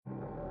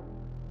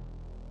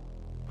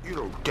You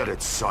don't get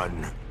it,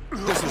 son.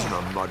 This isn't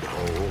a mud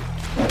hole.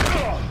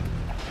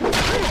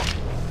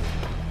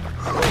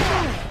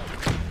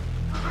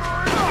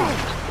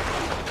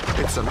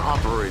 It's an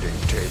operating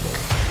table.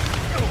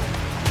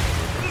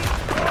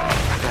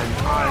 And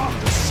I'm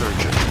the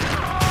surgeon.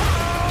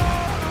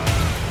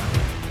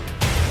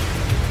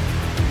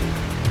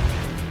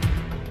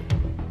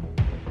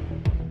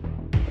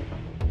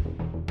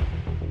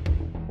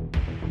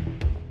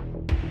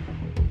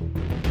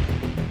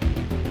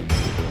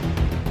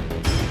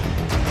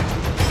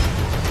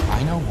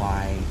 I know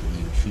why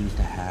you choose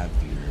to have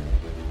your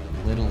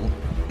little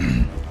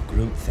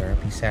group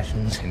therapy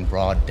sessions in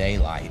broad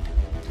daylight.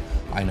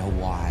 I know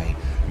why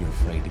you're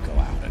afraid to go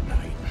out at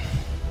night.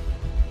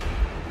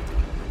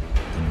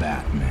 The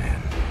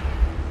Batman.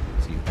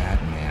 See,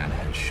 Batman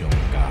has shown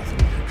Gotham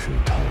their true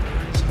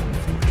colors,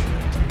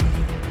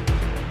 unfortunately.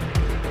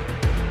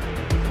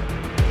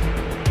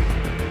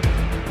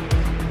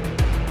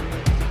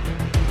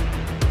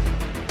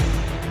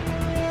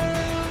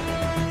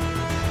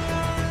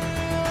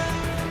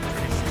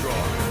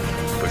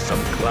 For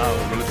some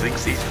clown who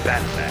thinks he's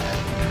Batman.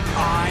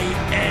 I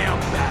am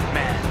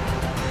Batman.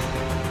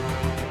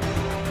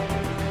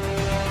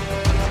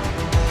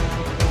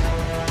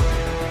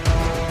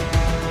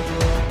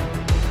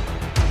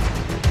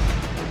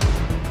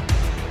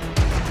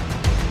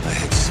 I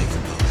had to save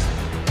them both.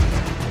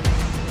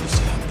 You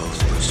see, I'm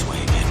both Bruce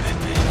Wayne and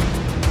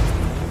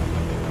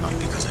Batman. Not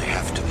because I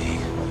have to be.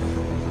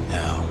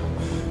 No.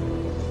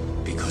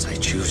 Because I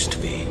choose to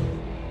be.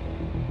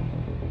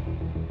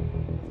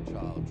 The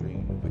child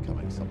dreamed of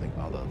becoming something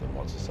other than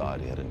what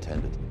society had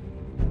intended.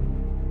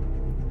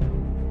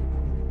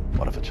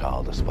 What if a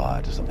child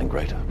aspired to something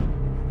greater?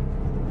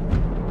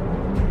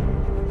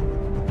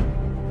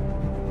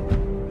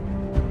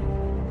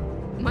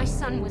 My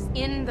son was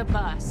in the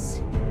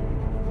bus.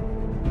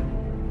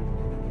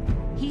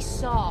 He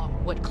saw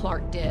what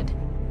Clark did.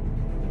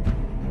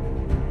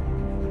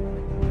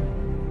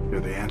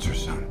 You're the answer,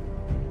 son.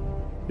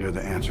 You're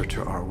the answer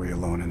to are we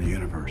alone in the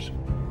universe?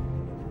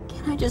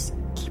 Can I just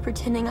keep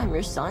pretending I'm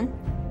your son?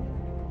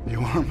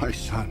 You are my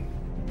son.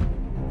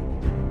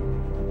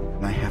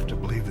 And I have to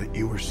believe that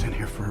you were sent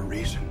here for a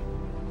reason.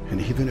 And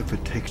even if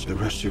it takes the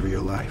rest of your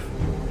life,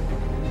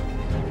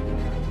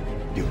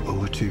 you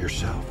owe it to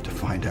yourself to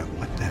find out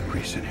what that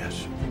reason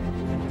is.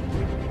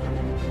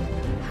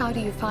 How do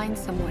you find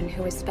someone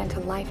who has spent a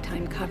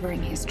lifetime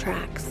covering his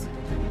tracks?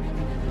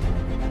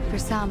 For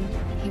some,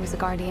 he was a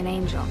guardian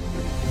angel.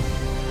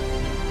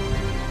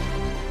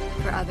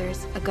 For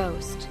others, a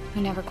ghost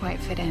who never quite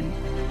fit in.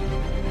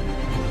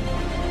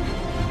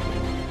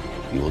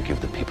 You will give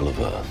the people of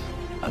Earth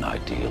an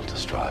ideal to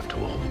strive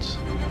towards.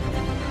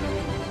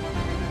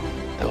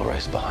 They will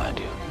race behind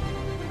you.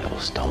 They will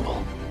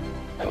stumble.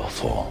 They will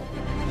fall.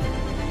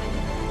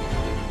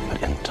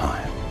 But in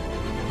time,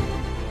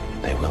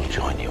 they will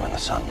join you in the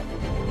sun.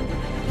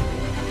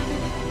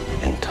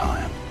 In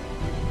time,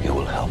 you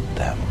will help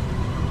them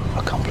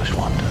accomplish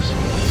wonders.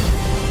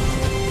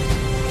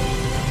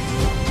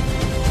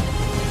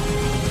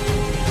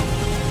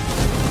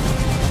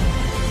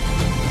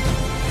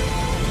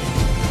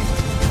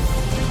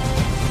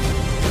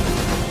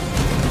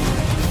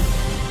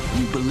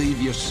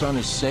 Believe your son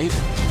is safe?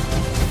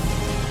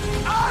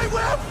 I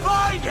will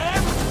find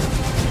him!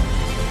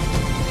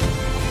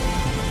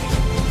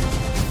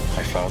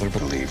 My father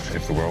believed that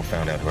if the world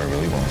found out who I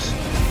really was,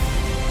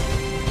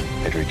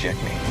 they'd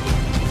reject me.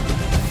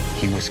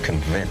 He was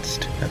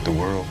convinced that the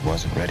world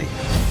wasn't ready.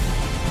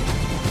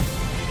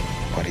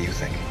 What do you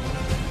think?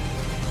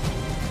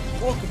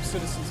 Welcome,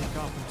 citizens of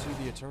Gotham, to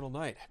The Eternal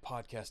Night, a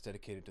podcast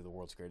dedicated to the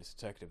world's greatest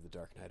detective, the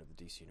Dark Knight of the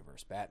DC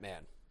Universe,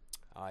 Batman.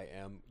 I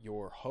am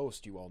your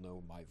host. You all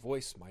know my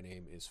voice. My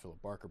name is Philip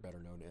Barker,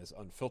 better known as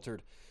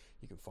Unfiltered.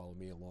 You can follow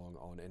me along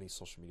on any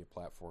social media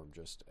platform.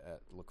 Just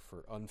look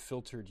for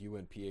Unfiltered,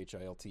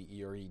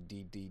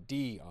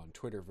 UNPHILTEREDDD on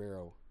Twitter,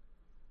 Vero,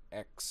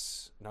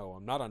 X. No,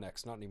 I'm not on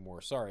X, not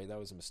anymore. Sorry, that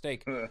was a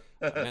mistake. I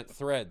meant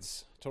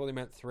Threads. Totally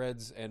meant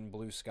Threads and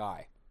Blue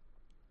Sky.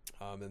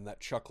 And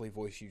that chuckly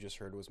voice you just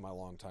heard was my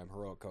longtime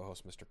heroic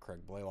co-host, Mr.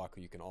 Craig Blaylock,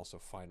 who you can also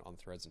find on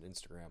Threads and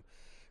Instagram.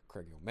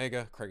 Craigie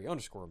 _Omega,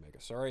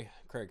 sorry.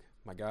 Craig,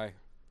 my guy,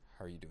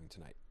 how are you doing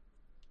tonight?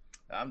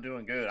 I'm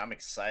doing good. I'm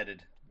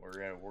excited.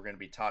 We're gonna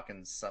be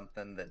talking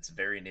something that's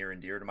very near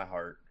and dear to my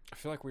heart. I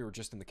feel like we were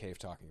just in the cave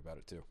talking about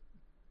it too.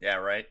 Yeah,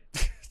 right?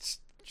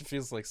 It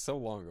feels like so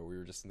long ago we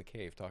were just in the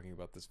cave talking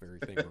about this very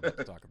thing we're about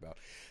to talk about.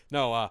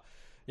 No,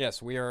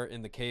 yes, we are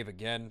in the cave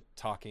again,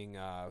 talking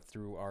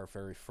through our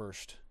very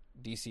first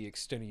DC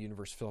Extended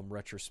Universe film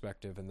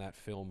retrospective, and that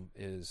film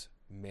is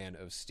Man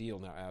of Steel.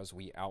 Now, as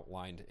we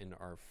outlined in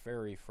our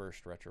very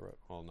first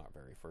not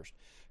very first,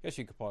 I guess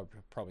you could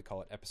probably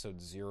call it episode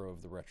 0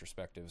 of the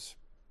retrospectives,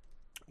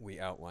 we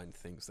outlined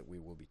things that we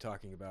will be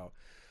talking about,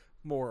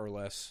 more or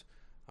less.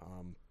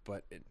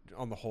 But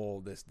on the whole,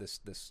 this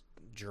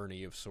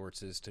journey of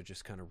sorts is to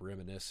just kind of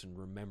reminisce and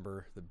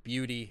remember the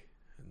beauty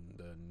and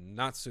the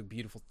not so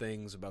beautiful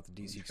things about the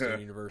DC Extended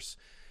Universe.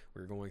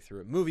 We're going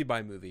through it movie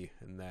by movie,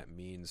 and that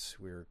means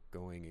we're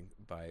going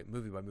by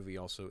movie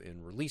also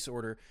in release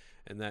order,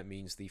 and that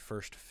means the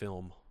first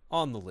film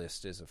on the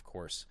list is, of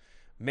course,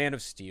 Man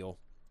of Steel,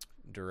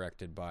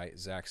 directed by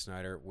Zack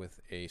Snyder,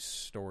 with a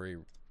story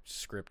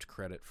script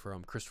credit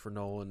from Christopher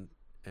Nolan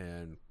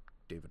and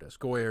David S.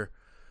 Goyer.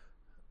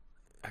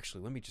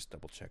 Actually, let me just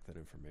double check that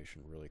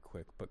information really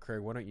quick. But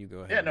Craig, why don't you go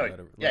ahead?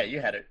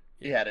 You had it.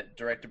 You had it.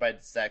 Directed by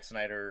Zack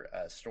Snyder,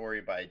 story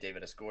by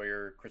David S.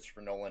 Goyer,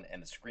 Christopher Nolan,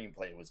 and the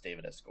screenplay was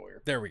David S.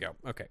 Goyer. There we go.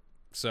 Okay,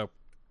 so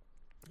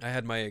I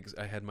had my eggs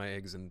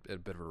in a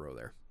bit of a row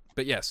there.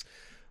 But yes,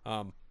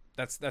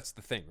 that's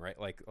the thing, right?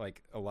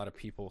 Like a lot of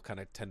people kind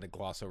of tend to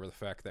gloss over the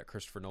fact that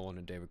Christopher Nolan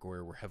and David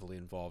Goyer were heavily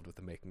involved with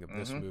the making of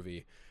this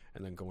movie,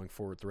 and then going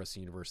forward the rest of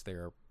the universe, they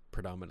are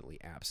predominantly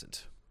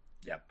absent.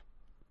 Yep.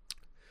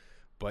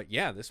 But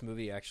yeah, this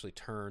movie actually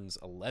turns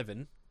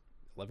 11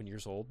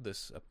 years old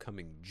this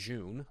upcoming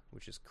June,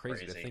 which is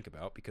crazy to think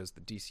about because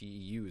the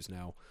DCEU is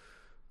now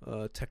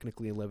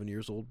technically 11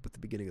 years old with the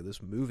beginning of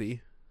this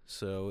movie.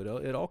 So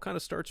it all kind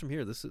of starts from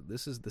here. This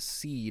is the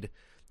seed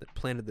that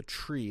planted the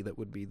tree that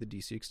would be the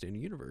DC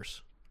Extended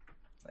Universe.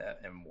 Yeah,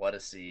 and what a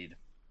seed.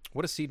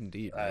 What a seed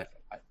indeed.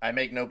 I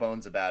make no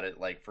bones about it.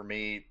 Like, for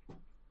me,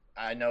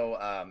 I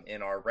know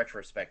in our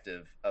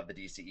retrospective of the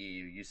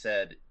DCEU, you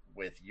said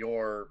with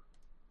your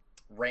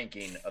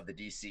ranking of the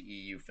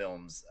DCEU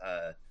films,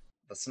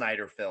 the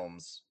Snyder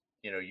films,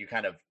 you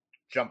kind of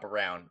jump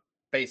around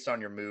based on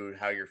your mood,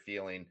 how you're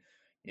feeling.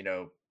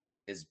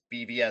 Is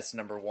BVS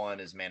number one?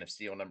 Is Man of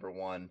Steel number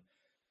one?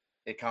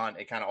 It kind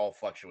of all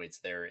fluctuates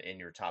there in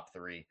your top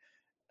three.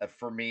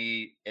 For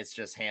me, it's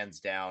just hands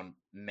down,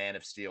 Man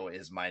of Steel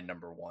is my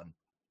number one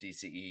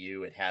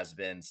DCEU. It has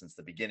been since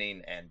the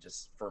beginning, and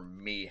just for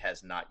me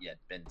has not yet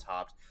been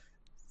topped.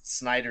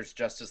 Snyder's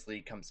Justice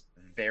League comes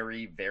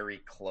very,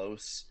 very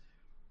close,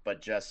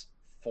 but just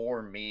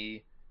for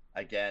me,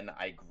 again,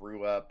 I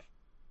grew up,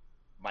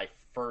 my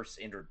first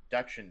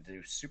introduction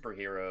to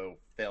superhero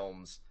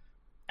films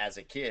as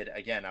a kid,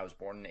 again, I was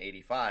born in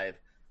 85,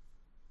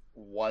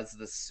 was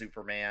the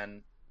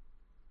Superman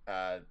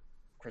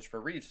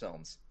Christopher Reeves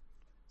films.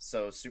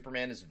 So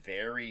Superman is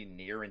very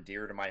near and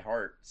dear to my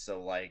heart.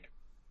 So like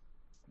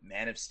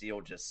Man of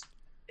Steel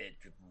it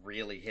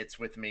really hits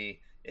with me.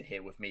 It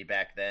hit with me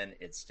back then.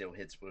 It still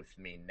hits with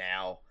me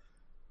now.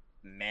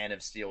 Man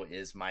of Steel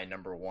is my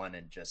number one,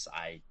 and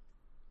I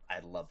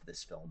love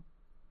this film.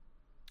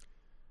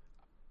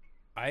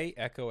 I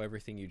echo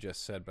everything you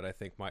just said, but I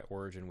think my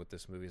origin with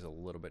this movie is a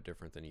little bit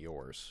different than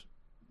yours.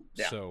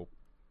 Yeah. So,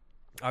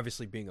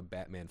 obviously, being a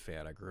Batman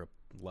fan, I grew up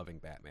loving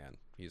Batman.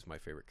 He's my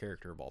favorite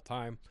character of all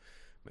time,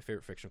 my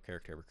favorite fictional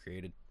character ever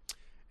created,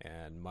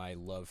 and my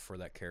love for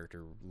that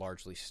character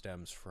largely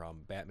stems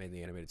from Batman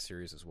the Animated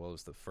Series, as well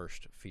as the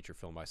first feature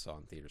film I saw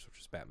in theaters, which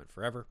was Batman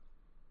Forever.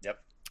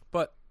 Yep.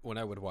 But when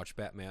I would watch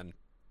Batman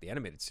the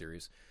Animated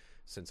Series,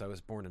 since I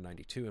was born in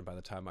 92, and by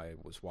the time I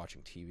was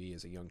watching TV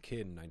as a young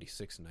kid in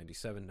 96 and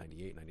 97,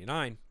 98,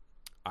 99,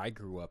 I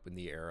grew up in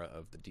the era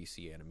of the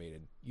DC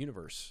Animated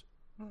Universe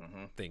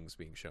things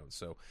being shown.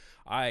 So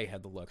I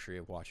had the luxury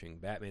of watching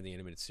Batman the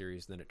Animated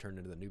Series, then it turned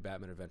into the New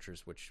Batman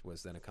Adventures, which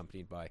was then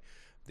accompanied by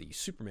the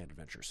Superman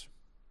Adventures.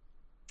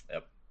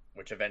 Yep,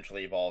 which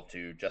eventually evolved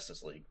to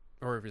Justice League.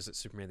 Or is it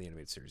Superman the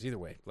Animated Series? Either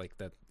way, like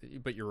that.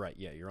 But you're right.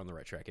 Yeah, you're on the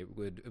right track. It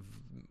would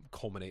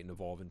culminate and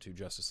evolve into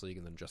Justice League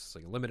and then Justice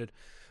League Unlimited,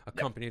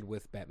 accompanied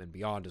with Batman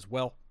Beyond as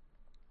well.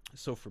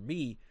 So for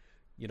me,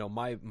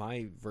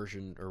 my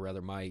version, or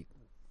rather my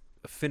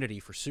affinity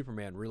for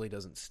Superman really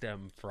doesn't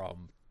stem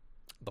from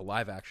the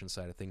live action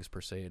side of things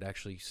per se. It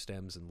actually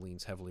stems and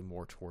leans heavily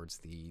more towards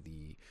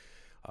the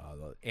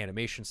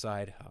animation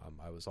side.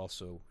 I was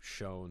also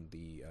shown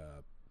the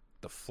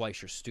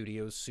Fleischer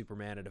Studios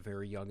Superman at a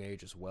very young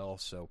age as well.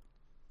 So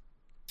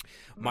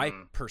my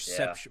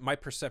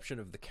perception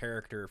of the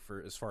character,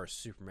 for as far as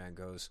Superman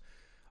goes,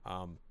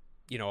 a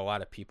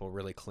lot of people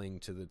really cling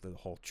to the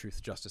whole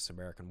Truth, Justice,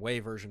 American Way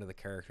version of the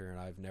character, and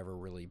I've never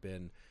really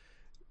been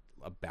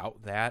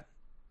about that.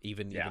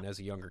 Even as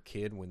a younger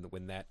kid,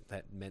 when that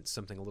meant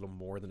something a little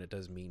more than it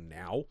does mean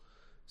now.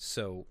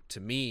 So to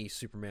me,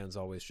 Superman's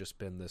always just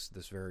been this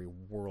very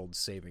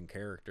world-saving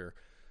character,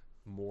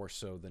 more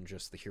so than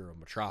just the hero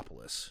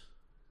Metropolis,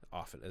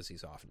 as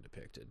he's often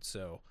depicted.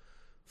 So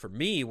for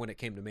me, when it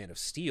came to Man of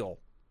Steel,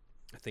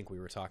 I think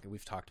we've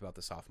talked about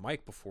this off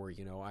mic before,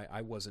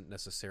 I wasn't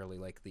necessarily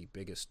like the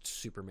biggest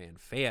Superman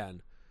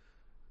fan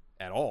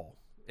at all,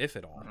 if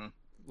at all.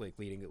 Like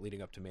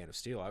leading up to Man of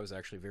Steel, I was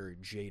actually very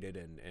jaded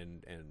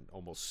and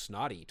almost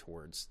snotty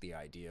towards the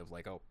idea of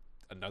like, oh,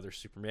 another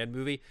Superman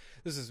movie.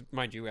 This is,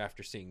 mind you,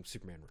 after seeing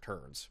Superman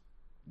Returns.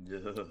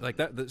 Like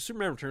that, the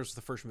Superman Returns was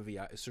the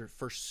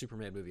first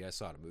Superman movie I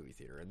saw in a movie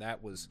theater, and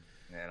that was.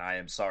 And I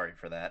am sorry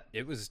for that.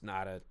 It was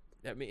not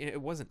I mean,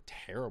 it wasn't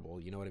terrible.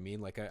 You know what I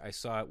mean? Like I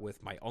saw it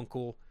with my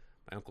uncle's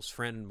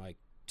friend, my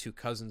two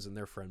cousins, and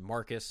their friend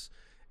Marcus.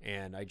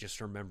 And I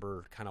just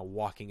remember kind of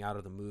walking out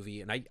of the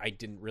movie, and I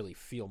didn't really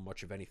feel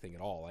much of anything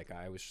at all. Like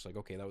I was just like,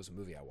 okay, that was a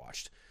movie I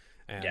watched,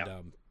 and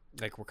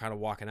like we're kind of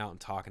walking out and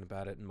talking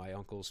about it, and my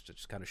uncle's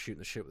just kind of shooting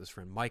the shit with his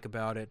friend Mike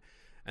about it,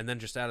 and then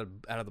just out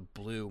of the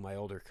blue, my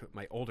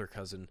older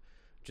cousin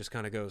just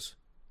kind of goes,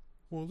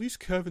 "Well, at least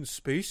Kevin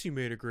Spacey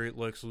made a great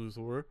Lex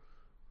Luthor."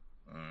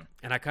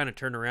 And I kind of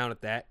turned around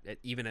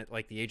even at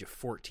like the age of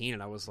 14,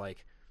 and I was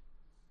like,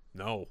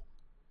 "No,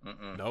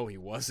 no, he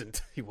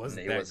wasn't. He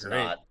wasn't that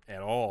great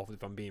at all.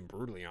 If I'm being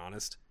brutally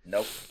honest."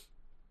 Nope.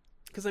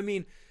 Because I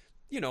mean,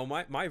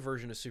 my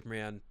version of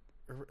Superman.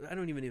 I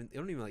don't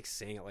even like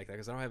saying it like that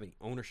because I don't have any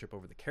ownership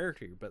over the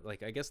character. But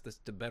like, I guess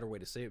the better way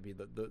to say it would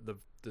be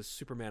the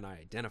Superman I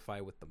identify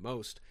with the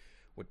most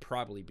would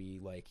probably be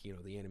like,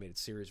 the animated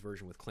series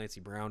version with Clancy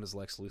Brown as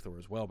Lex Luthor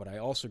as well. But I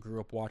also grew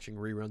up watching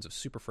reruns of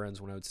Super Friends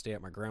when I would stay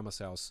at my grandma's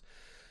house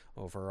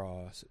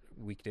over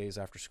weekdays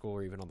after school,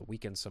 or even on the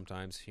weekends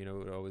sometimes. It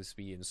would always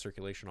be in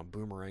circulation on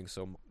Boomerang.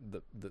 So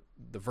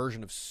the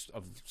version of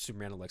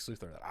Superman and Lex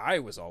Luthor that I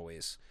was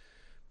always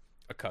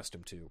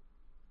accustomed to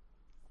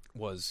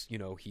was,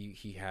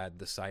 he had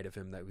the side of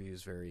him that he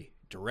was very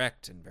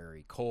direct and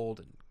very cold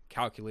and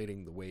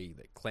calculating, the way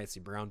that Clancy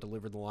Brown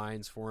delivered the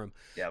lines for him.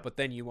 Yep. But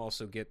then you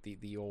also get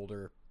the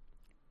older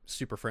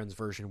Super Friends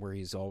version where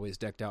he's always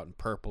decked out in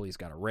purple. He's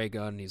got a ray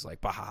gun. And he's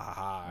like, "Bah, ha, ha,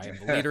 ha, I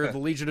am the leader of the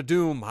Legion of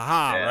Doom." Ha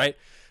ha, yeah. Right?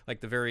 Like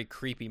the very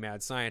creepy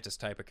mad scientist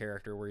type of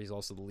character where he's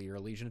also the leader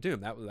of Legion of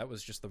Doom. That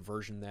was just the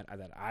version that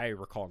I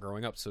recall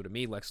growing up. So to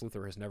me, Lex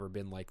Luthor has never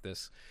been like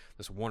this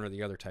one or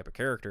the other type of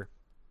character,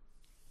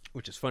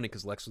 which is funny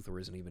because Lex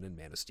Luthor isn't even in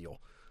Man of Steel.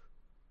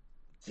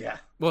 Yeah.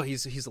 Well,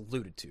 he's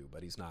alluded to,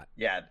 but he's not.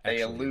 Yeah,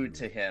 they allude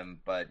to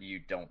him, but you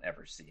don't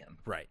ever see him.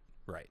 Right.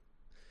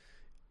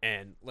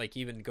 And like,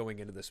 even going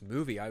into this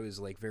movie, I was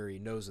like very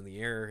nose in the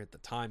air at the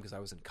time because I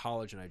was in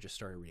college and I just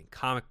started reading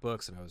comic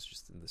books, and I was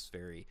just in this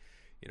very,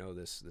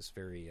 this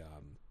very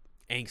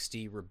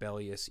angsty,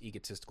 rebellious,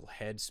 egotistical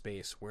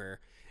headspace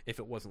where if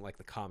it wasn't like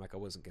the comic, I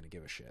wasn't going to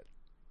give a shit.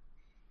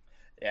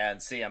 Yeah,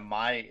 and see,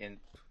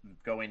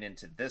 going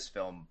into this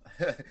film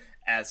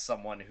as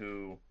someone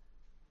who,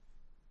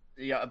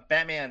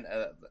 Batman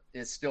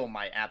is still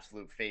my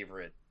absolute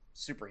favorite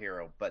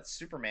superhero, but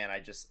Superman,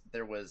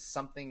 there was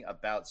something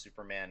about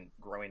Superman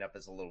growing up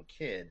as a little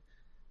kid,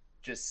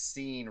 just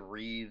seeing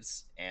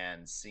Reeves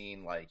and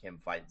seeing like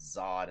him fight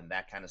Zod and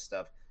that kind of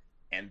stuff,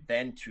 and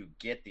then to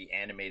get the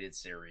animated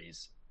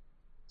series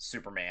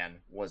Superman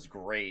was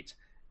great,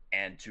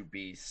 and to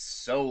be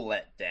so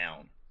let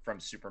down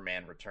from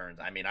Superman Returns.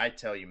 I mean, I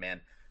tell you,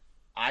 man,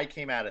 I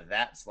came out of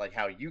that like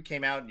how you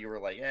came out and you were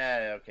like,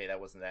 "Yeah, okay,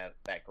 that wasn't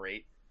that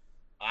great."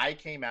 I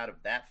came out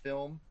of that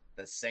film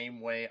the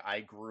same way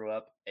I grew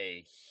up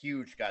a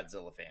huge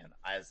Godzilla fan.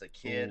 As a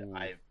kid,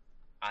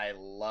 I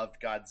loved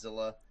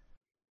Godzilla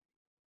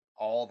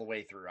all the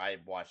way through. I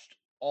watched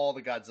all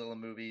the Godzilla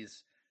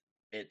movies.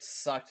 It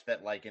sucked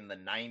that like in the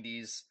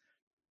 90s,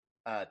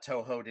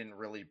 Toho didn't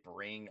really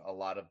bring a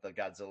lot of the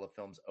Godzilla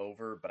films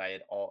over, but I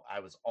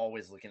was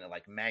always looking at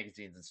like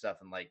magazines and stuff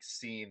and like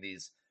seeing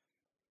these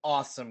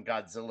awesome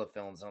Godzilla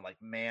films, and I'm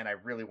like, man, I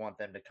really want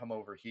them to come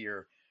over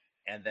here.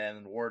 And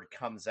then word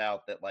comes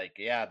out that like,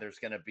 yeah, there's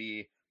going to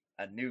be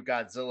a new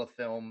Godzilla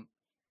film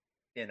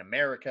in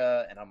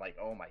America. And I'm like,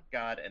 oh my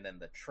God. And then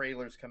the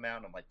trailers come out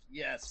and I'm like,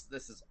 yes,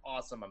 this is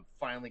awesome. I'm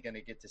finally going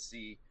to get to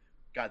see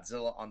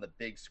Godzilla on the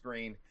big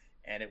screen.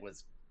 And it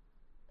was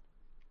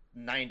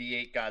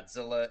 98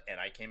 Godzilla. And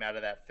I came out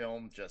of that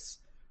film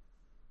just,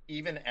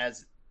 even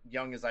as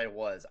young as I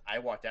was, I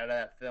walked out of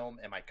that film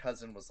and my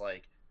cousin was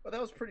like, "Oh, that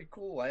was pretty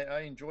cool.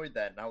 I enjoyed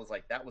that." And I was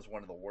like, that was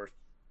one of the worst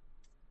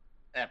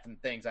effing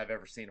things I've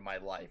ever seen in my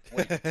life.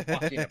 What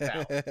are you talking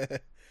about?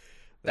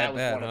 That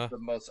was one of the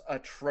most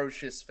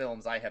atrocious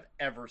films I have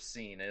ever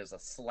seen. It is a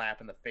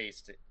slap in the face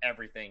to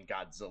everything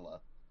Godzilla.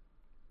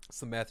 It's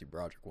the Matthew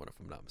Broderick one, if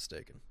I'm not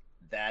mistaken.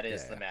 That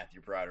is the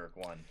Matthew Broderick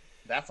one.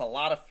 That's a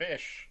lot of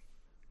fish.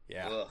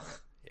 Yeah. Ugh.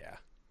 Yeah.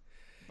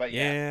 But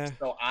yeah,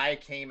 so I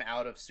came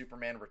out of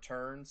Superman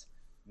Returns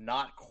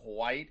not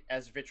quite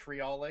as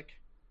vitriolic,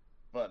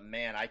 but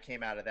man, I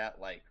came out of that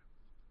like,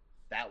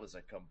 that was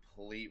a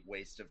complete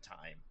waste of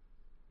time.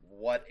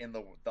 What in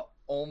the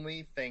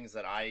only things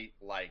that I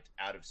liked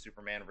out of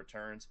Superman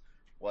Returns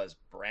was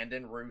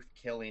Brandon Routh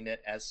killing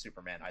it as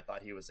Superman. I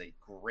thought he was a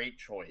great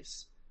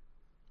choice.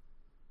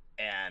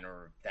 And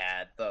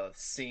that the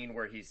scene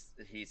where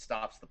he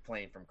stops the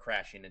plane from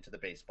crashing into the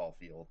baseball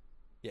field.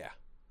 Yeah,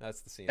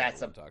 that's the scene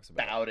that's everyone talks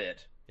about.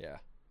 It. Yeah.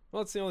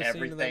 Well, it's the only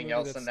everything scene in that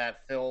movie else in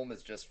that film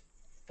is just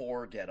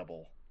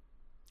forgettable.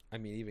 I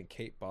mean, even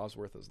Kate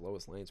Bosworth as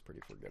Lois Lane's pretty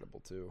forgettable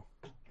too.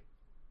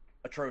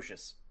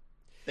 Atrocious.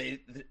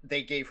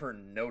 They gave her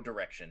no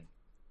direction.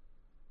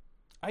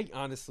 I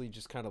honestly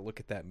just kind of look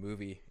at that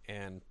movie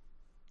and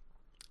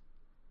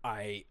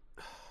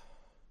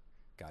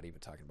God,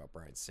 even talking about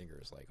Bryan Singer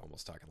is like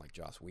almost talking like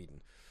Joss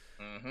Whedon.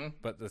 Mm-hmm.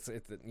 But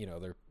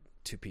they're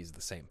two peas of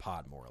the same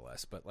pod, more or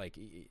less. But like,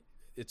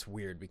 it's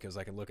weird because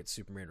I can look at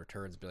Superman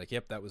Returns and be like,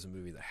 yep, that was a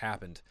movie that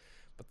happened.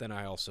 But then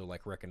I also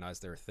like recognize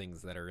there are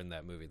things that are in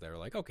that movie that are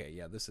like, okay,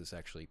 yeah, this is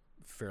actually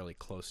fairly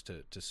close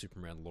to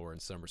Superman lore in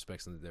some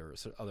respects, and there are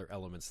other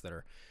elements that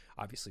are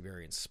obviously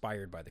very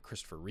inspired by the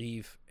Christopher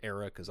Reeve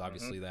era, because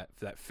obviously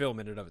that film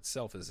in and of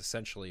itself is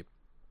essentially,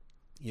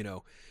 you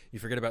know, you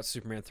forget about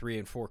Superman 3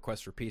 and 4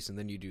 Quest for Peace, and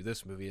then you do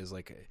this movie is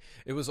like,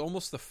 it was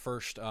almost the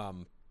first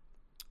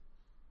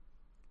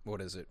what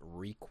is it,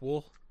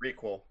 requel?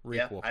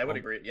 Yeah, I would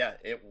agree. Yeah,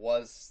 it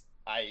was.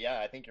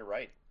 I think you're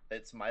right.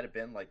 It might have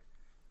been like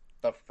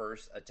the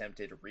first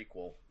attempted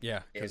requel.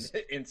 Yeah,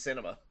 in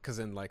cinema. Because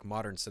in like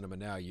modern cinema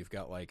now, you've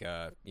got like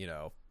you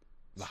know,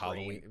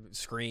 the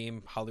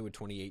Scream, Hollywood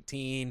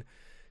 2018.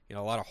 You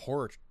know, a lot of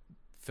horror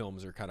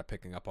films are kind of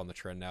picking up on the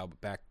trend now. But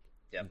back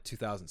in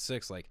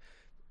 2006, like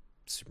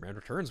Superman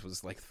Returns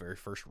was like the very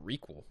first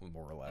requel,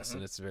 more or less,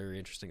 and it's very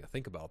interesting to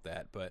think about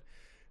that. But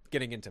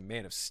getting into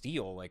Man of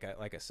Steel, like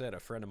I said, a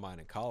friend of mine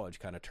in college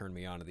kind of turned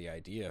me on to the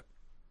idea,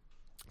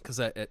 because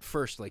at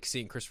first, like,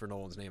 seeing Christopher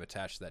Nolan's name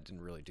attached to that didn't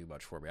really do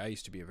much for me. I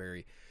used to be a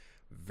very,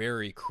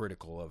 very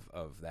critical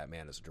of that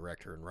man as a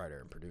director and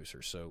writer and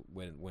producer. So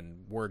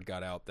when word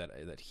got out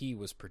that he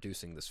was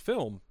producing this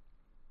film,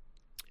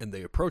 and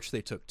the approach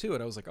they took to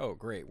it, I was like, oh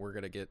great, we're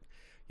gonna get,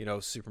 you know,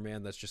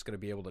 Superman that's just gonna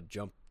be able to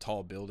jump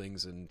tall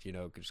buildings and, you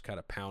know, just kind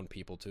of pound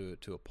people to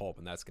a pulp,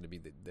 and that's gonna be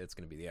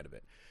the end of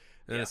it.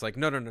 And then it's like,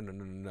 no.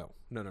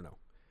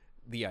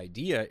 The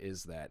idea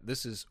is that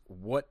this is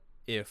what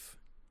if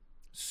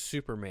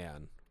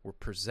Superman were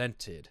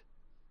presented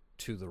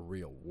to the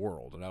real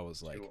world. And I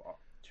was like,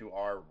 to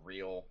our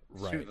real,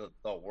 to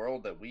the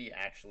world that we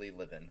actually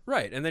live in.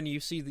 Right. And then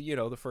you see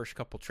the first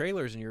couple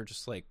trailers and you're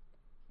just like,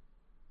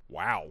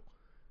 wow,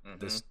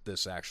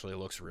 this actually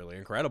looks really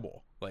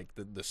incredible. Like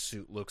the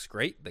suit looks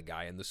great. The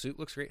guy in the suit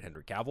looks great.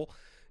 Henry Cavill.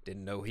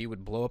 Didn't know he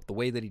would blow up the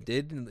way that he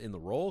did in the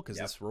role, because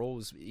this role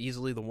was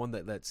easily the one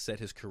that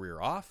set his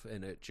career off,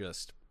 and it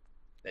just...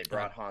 They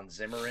brought Hans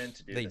Zimmer in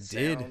to do the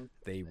sound.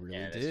 They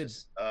really did.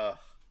 Just, I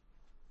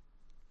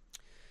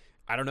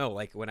don't know,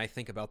 like, when I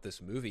think about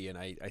this movie and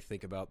I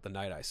think about the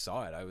night I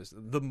saw it, I was...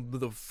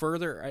 The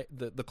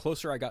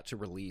closer I got to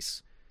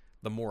release,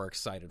 the more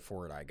excited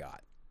for it I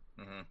got.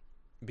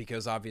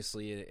 Because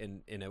obviously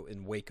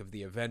in wake of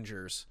the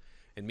Avengers,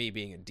 and me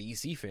being a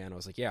DC fan, I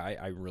was like, yeah,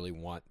 I really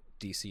want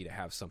DC to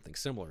have something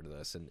similar to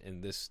this,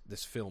 and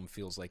this film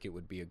feels like it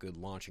would be a good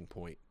launching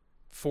point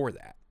for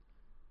that.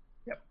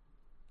 Yep.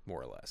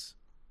 More or less.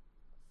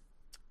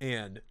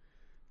 And,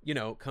 you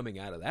know, coming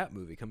out of that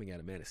movie, coming out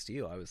of Man of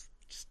Steel, I was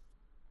just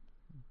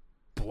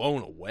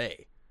blown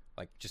away.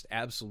 Like, just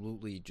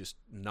absolutely just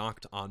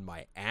knocked on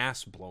my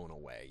ass, blown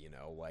away, you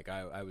know? Like,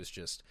 I was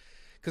just...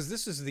 Because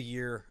this is the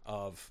year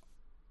of,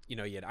 you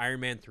know, you had Iron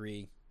Man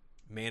 3,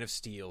 Man of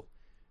Steel,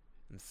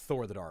 and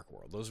Thor: The Dark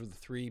World. Those were the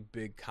three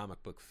big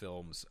comic book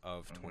films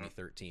of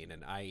 2013,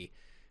 and I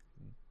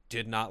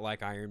did not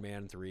like Iron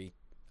Man 3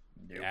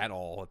 at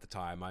all at the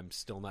time. I'm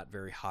still not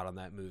very hot on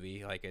that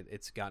movie. Like,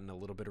 it's gotten a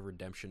little bit of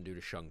redemption due to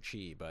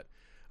Shang-Chi, but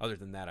other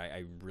than that,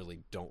 I really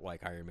don't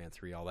like Iron Man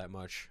 3 all that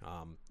much.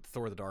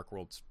 Thor: The Dark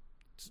World,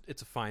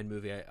 it's a fine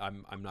movie.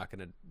 I'm not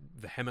going to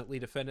vehemently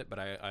defend it, but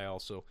I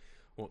also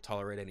won't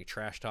tolerate any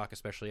trash talk,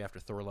 especially after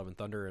Thor: Love and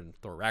Thunder and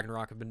Thor: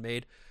 Ragnarok have been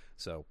made.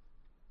 So...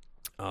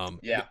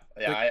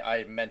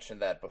 I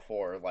mentioned that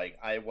before. Like,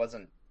 I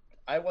wasn't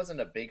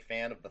a big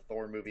fan of the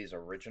Thor movies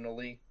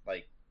originally,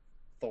 like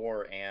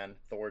Thor and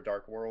Thor: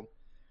 Dark World.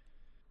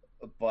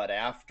 But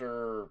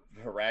after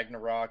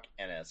Ragnarok,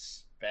 and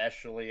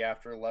especially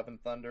after Love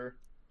and Thunder,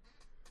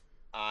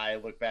 I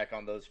look back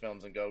on those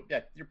films and go,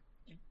 yeah,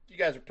 you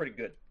guys are pretty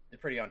good. You're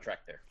pretty on track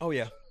there. Oh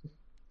yeah.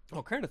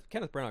 Oh,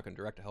 Kenneth Branagh can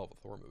direct a hell of a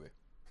Thor movie.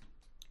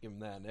 Give him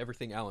that, and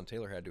everything Alan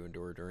Taylor had to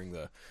endure during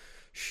the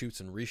shoots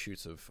and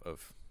reshoots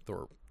of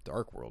Thor: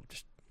 Dark World,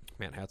 just,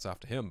 man, hats off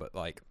to him. But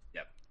like,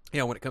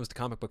 when it comes to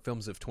comic book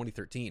films of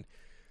 2013,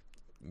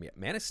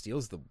 Man of Steel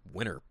is the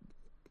winner,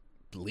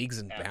 leagues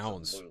and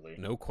bounds,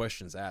 no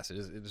questions asked.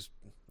 It was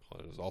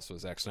also a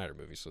Zack Snyder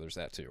movie, so there's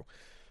that too.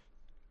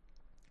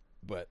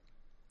 But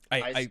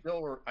I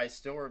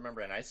still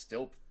remember, and I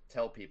still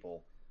tell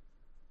people,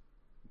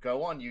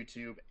 go on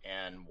YouTube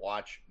and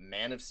watch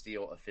Man of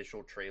Steel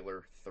official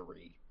trailer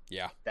 3.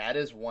 Yeah. That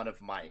is one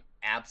of my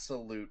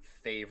absolute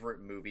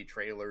favorite movie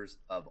trailers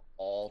of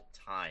all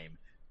time.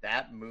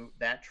 That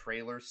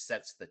trailer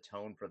sets the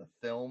tone for the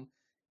film.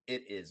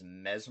 It is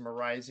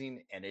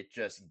mesmerizing, and it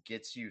just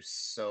gets you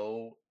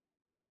so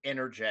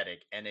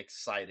energetic and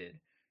excited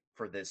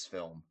for this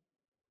film.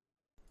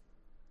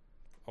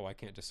 Oh, I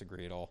can't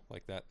disagree at all.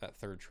 Like, that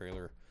third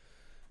trailer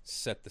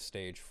set the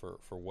stage for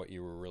what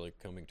you were really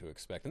coming to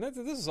expect. And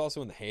this is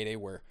also in the heyday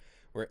where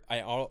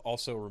I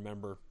also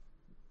remember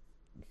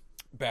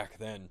back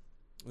then,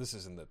 this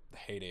is in the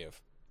heyday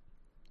of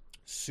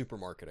super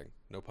marketing,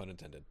 no pun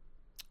intended.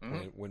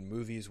 When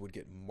movies would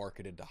get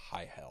marketed to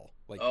high hell,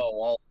 like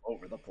all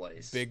over the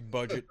place, big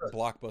budget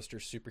blockbuster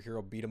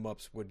superhero beat 'em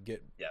ups would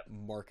get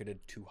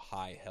marketed to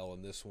high hell,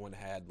 and this one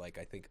had, like,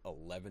 I think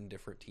 11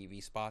 different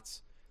TV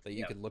spots that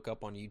you could look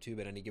up on YouTube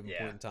at any given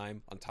point in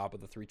time on top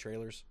of the 3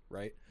 trailers,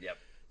 right? Yep.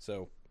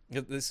 So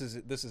this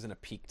is in a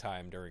peak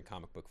time during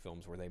comic book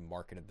films where they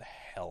marketed the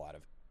hell out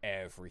of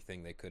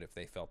everything they could if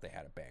they felt they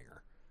had a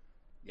banger.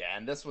 Yeah,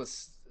 and this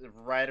was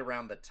right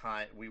around the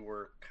time we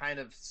were kind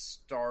of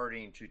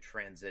starting to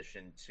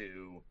transition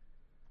to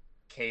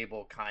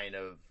cable kind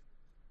of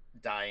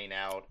dying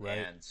out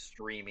and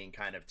streaming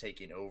kind of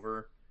taking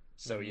over.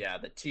 So yeah,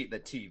 the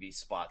TV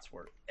spots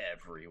were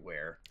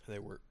everywhere. They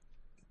were.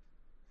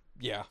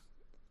 Yeah,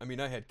 I mean,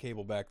 I had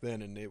cable back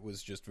then, and it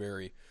was just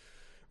it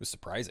was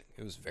surprising.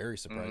 It was very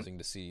surprising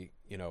to see.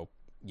 You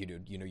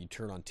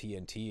turn on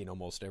TNT, and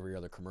almost every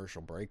other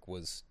commercial break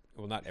was,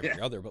 well, not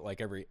every other, but like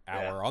every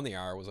hour on the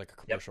hour was like a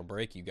commercial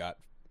break. You got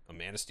a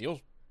Man of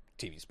Steel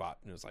TV spot,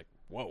 and it was like,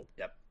 whoa,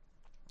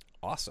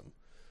 awesome.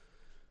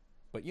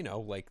 But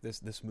like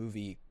this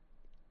movie.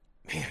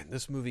 Man,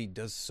 this movie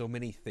does so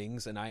many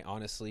things, and I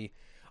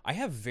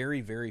have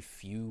very, very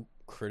few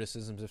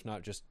criticisms, if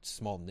not just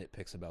small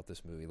nitpicks about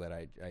this movie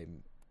that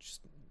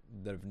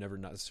that have never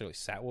necessarily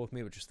sat well with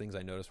me, but just things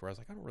I noticed where I was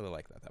like, I don't really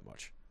like that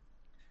much.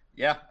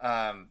 Yeah,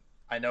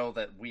 I know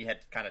that we had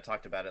kind of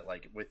talked about it,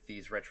 like with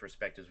these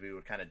retrospectives, we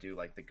would kind of do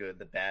like the good,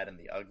 the bad, and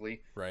the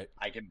ugly. Right.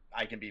 I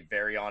can be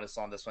very honest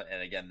on this one,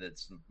 and again,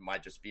 this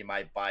might just be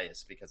my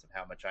bias because of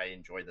how much I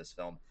enjoy this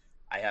film.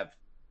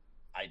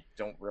 I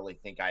don't really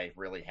think I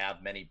really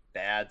have many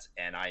bads,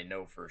 and I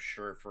know for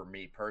sure, for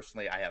me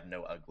personally, I have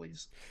no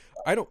uglies.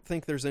 I don't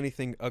think there's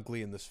anything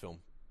ugly in this film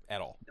at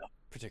all,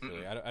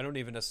 particularly. I don't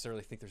even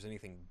necessarily think there's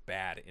anything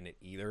bad in it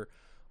either.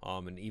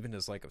 And even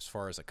as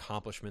far as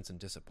accomplishments and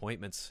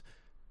disappointments,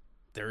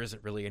 there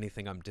isn't really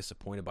anything I'm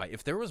disappointed by.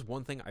 If there was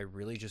one thing I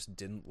really just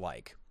didn't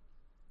like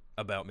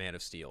about Man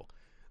of Steel,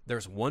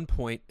 there's one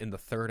point in the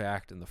third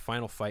act in the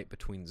final fight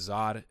between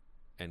Zod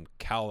and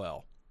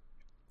Kal-El.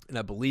 And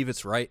I believe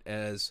it's right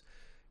as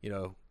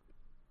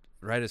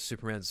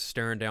Superman's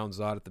staring down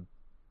Zod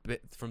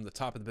from the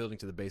top of the building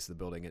to the base of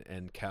the building,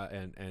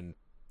 and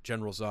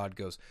General Zod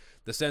goes,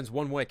 "This ends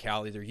one way,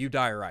 Cal. Either you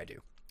die or I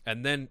do."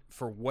 And then,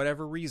 for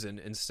whatever reason,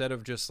 instead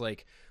of just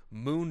like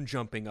moon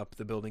jumping up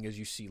the building as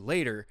you see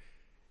later,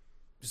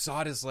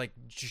 Zod is like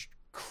just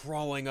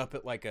crawling up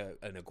it like an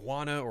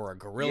iguana or a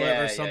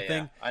gorilla or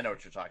something. Yeah. I know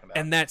what you're talking about.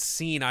 And that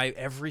scene,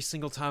 every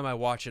single time I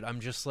watch it, I'm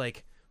just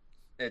like,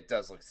 it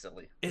does look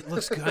silly. It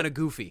looks kind of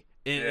goofy.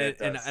 And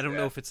does, I don't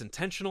know if it's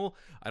intentional.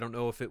 I don't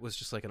know if it was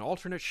just like an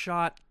alternate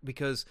shot,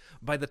 because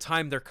by the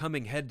time they're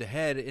coming head to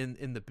head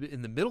in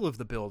the middle of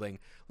the building,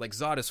 like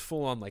Zod is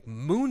full on like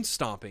moon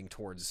stomping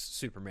towards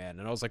Superman,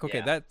 and I was like,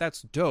 okay,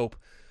 that's dope,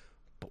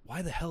 but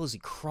why the hell is he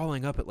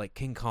crawling up it like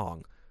King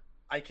Kong?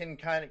 I can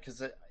kind of,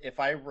 because if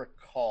I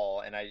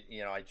recall, and I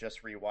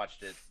just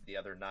rewatched it the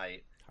other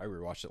night. I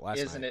rewatched it last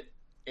night. Isn't it?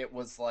 It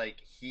was like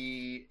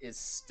he is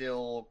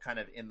still kind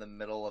of in the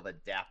middle of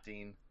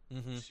adapting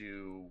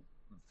to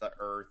the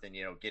Earth and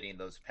getting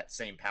those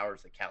same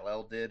powers that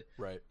Kal-El did.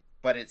 Right.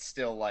 But it's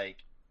still like,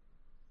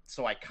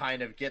 so I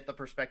kind of get the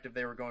perspective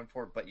they were going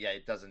for, but yeah,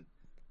 it doesn't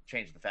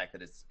change the fact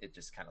that it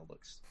just kind of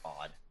looks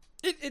odd.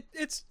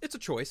 It's a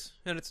choice,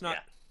 and it's not.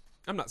 Yeah.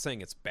 I'm not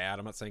saying it's bad.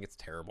 I'm not saying it's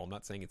terrible. I'm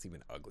not saying it's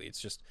even ugly. It's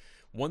just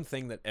one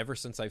thing that ever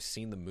since I've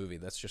seen the movie,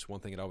 that's just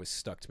one thing that always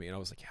stuck to me, and I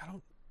was like,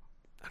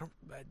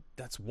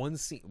 that's one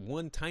scene,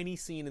 one tiny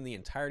scene in the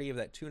entirety of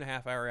that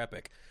 2.5-hour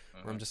epic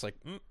where I'm just like,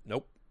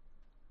 nope.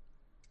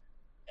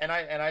 And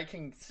I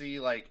can see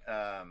like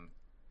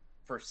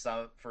for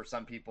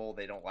some people,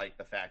 they don't like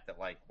the fact that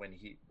like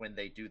when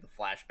they do the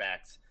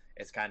flashbacks,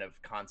 it's kind of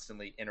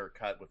constantly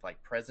intercut with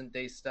like present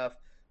day stuff.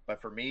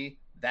 But for me,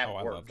 that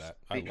works. I love that.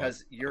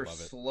 Because you're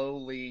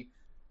slowly,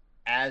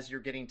 as you're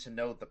getting to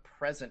know the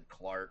present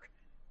Clark,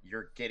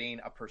 you're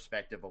getting a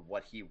perspective of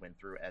what he went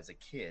through as a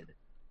kid.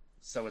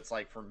 So it's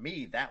like, for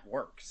me, that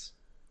works.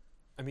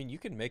 I mean, you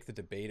can make the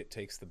debate it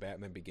takes the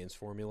Batman Begins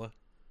formula.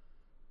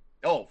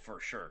 Oh, for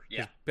sure,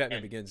 yeah.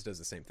 Batman Begins does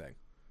the same thing.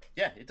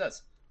 Yeah, it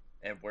does.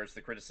 And where's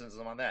the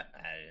criticism on that?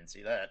 I didn't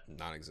see that.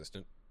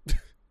 Non-existent.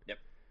 Yep.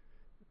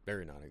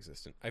 Very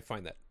non-existent. I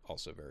find that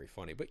also very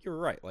funny. But you're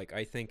right. Like,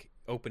 I think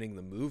opening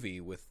the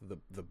movie with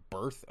the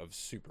birth of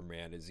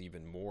Superman is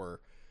even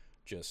more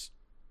just...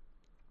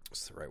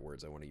 What's the right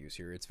words I want to use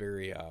here? It's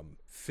very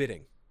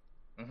fitting.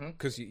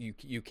 Because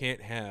you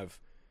can't have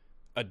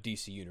a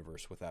DC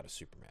universe without a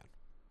Superman.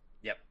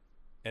 Yep.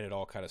 And it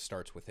all kind of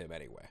starts with him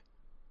anyway.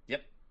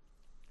 Yep.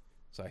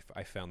 So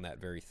I found that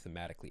very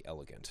thematically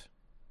elegant.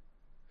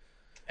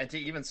 And to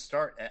even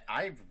start,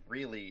 I've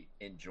really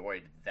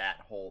enjoyed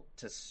that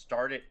to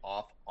start it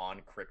off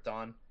on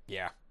Krypton.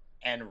 Yeah.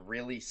 And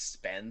really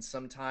spend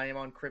some time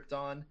on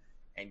Krypton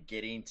and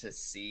getting to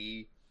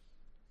see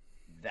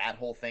that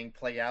whole thing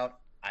play out.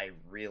 I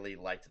really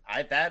liked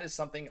it. That is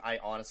something I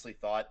honestly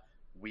thought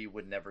we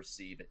would never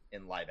see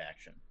in live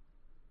action.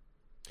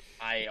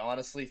 I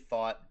honestly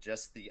thought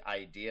just the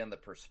idea and the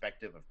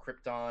perspective of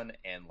Krypton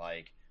and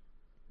like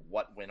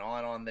what went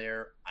on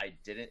there,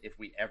 if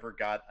we ever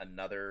got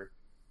another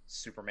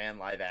Superman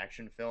live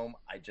action film,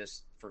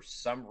 for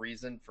some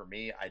reason, for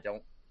me,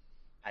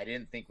 I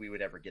didn't think we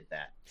would ever get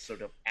that. So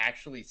to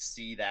actually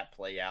see that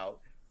play out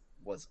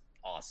was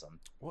awesome.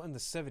 Well, in the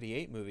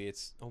 78 movie,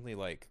 it's only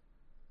like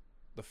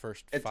the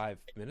first 5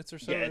 minutes or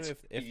so, Yeah,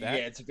 if that. Yeah,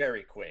 it's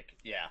very quick.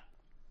 Yeah.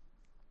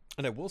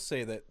 And I will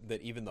say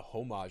that even the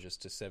homages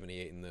to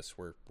 78 in this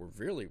were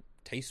really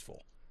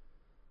tasteful.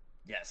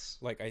 Yes.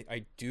 Like,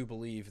 I do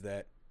believe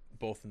that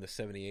both in the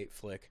 78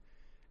 flick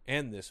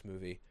and this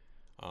movie,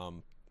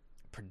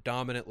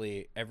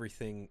 predominantly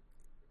everything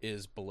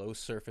is below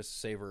surface,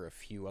 savor a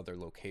few other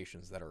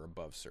locations that are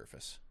above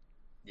surface.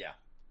 Yeah.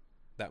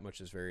 That much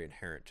is very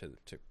inherent to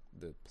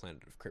the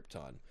planet of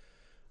Krypton.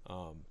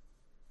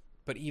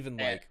 But even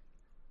like...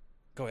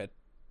 Go ahead.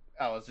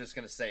 I was just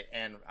going to say,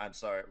 and I'm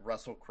sorry,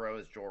 Russell Crowe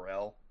as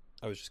Jor-El.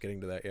 I was just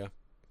getting to that, yeah.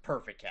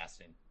 Perfect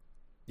casting.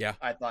 Yeah.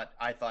 I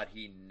thought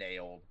he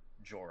nailed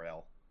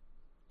Jor-El.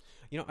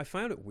 You know, I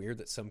found it weird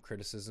that some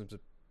criticisms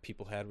that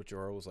people had with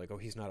Jor-El was like, oh,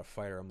 he's not a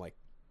fighter. I'm like,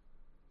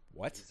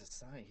 what? He's a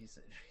sign.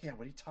 Yeah,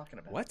 what are you talking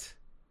about? What?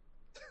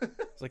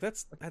 It's like,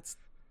 that's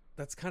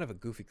kind of a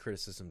goofy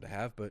criticism to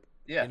have, but,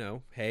 yeah. You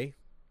know, hey,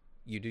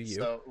 you do you.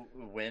 So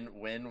when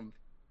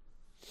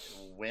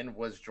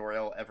was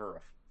Jor-El ever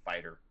a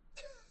fighter?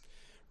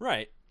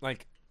 Right.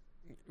 Like,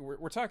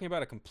 we're talking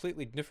about a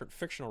completely different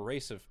fictional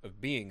race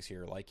of beings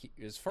here. Like,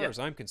 as far as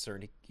I'm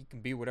concerned, he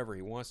can be whatever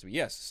he wants to be.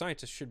 Yes,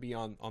 scientists should be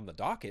on the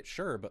docket,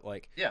 sure, but,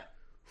 like, yeah,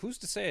 who's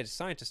to say a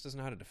scientist doesn't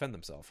know how to defend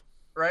themselves?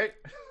 Right.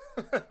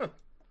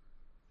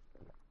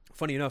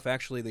 Funny enough,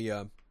 actually,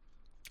 the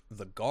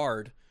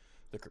guard,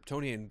 the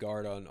Kryptonian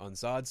guard on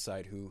Zod's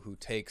side, who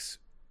takes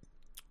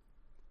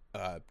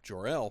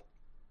Jor-El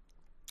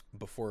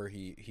before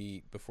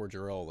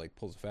Jor-El like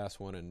pulls a fast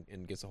one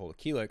and gets a hold of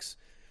Helix,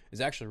 is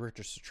actually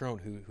Richard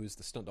Citrone, who's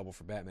the stunt double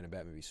for Batman and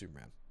Batman v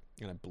Superman,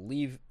 and I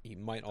believe he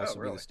might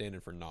also be the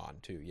stand-in for Non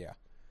too. Yeah.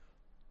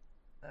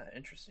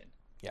 Interesting.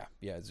 Yeah.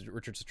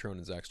 Richard Citrone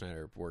and Zack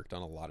Snyder have worked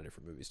on a lot of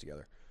different movies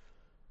together.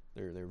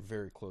 They're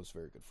very close,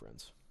 very good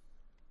friends.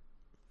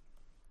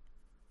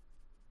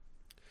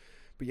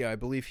 But yeah, I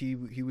believe he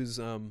was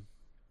the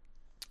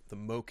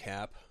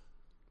mocap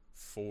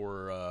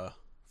for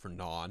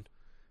Non.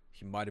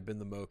 He might have been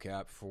the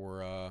mocap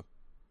for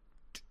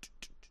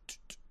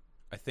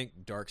I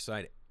think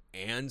Darkseid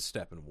and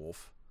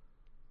Steppenwolf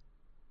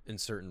in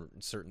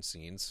certain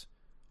scenes.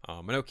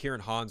 I know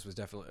Kieran Hans was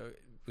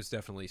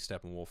definitely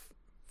Steppenwolf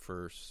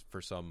for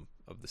some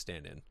of the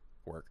stand-in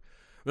work.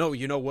 No,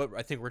 you know what?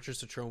 I think Richard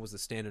Citrone was the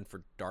stand-in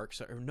for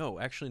Darkseid. Or no,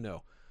 actually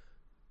no.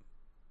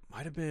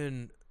 Might have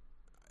been.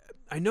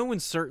 I know in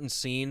certain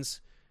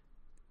scenes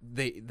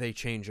they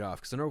change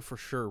off, because I know for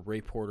sure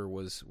Ray Porter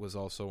was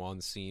also on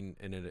the scene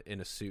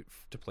in a suit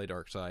to play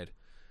Darkseid,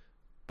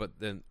 but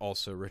then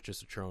also Richard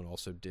Citrone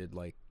also did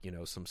like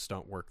some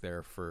stunt work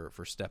there for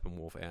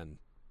Steppenwolf and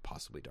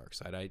possibly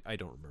Darkseid. I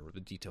don't remember, the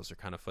details are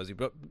kind of fuzzy,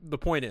 but the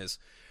point is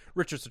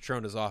Richard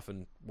Citrone has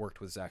often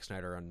worked with Zack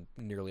Snyder on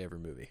nearly every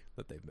movie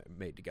that they've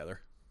made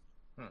together.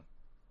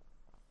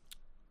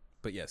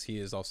 But yes, he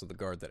is also the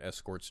guard that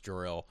escorts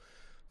Jor-El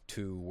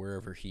to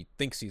wherever he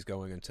thinks he's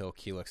going until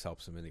Helix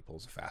helps him and he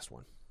pulls a fast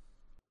one.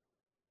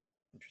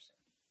 Interesting.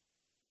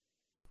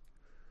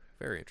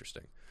 Very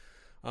interesting.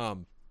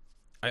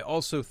 I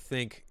also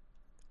think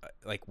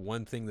like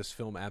one thing this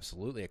film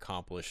absolutely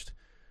accomplished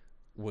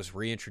was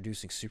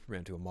reintroducing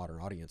Superman to a modern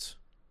audience.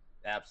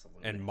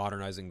 Absolutely. And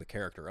modernizing the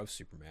character of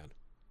Superman.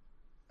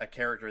 A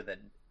character that,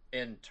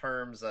 in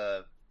terms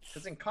of,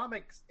 because in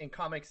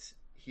comics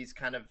he's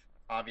kind of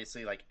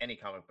obviously like any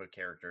comic book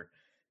character,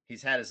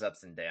 he's had his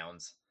ups and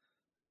downs.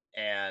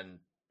 And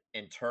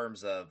in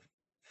terms of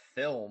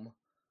film,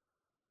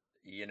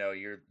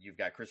 you've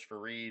got Christopher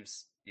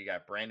Reeves, you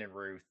got Brandon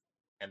Routh,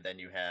 and then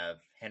you have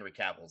Henry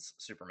Cavill's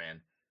Superman.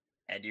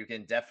 And you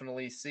can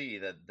definitely see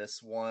that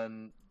this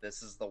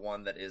is the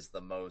one that is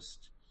the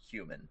most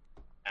human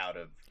out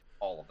of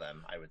all of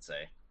them, I would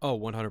say. Oh,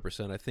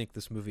 100%. I think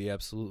this movie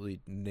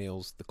absolutely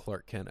nails the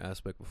Clark Kent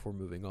aspect before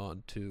moving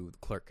on to the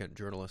Clark Kent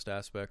journalist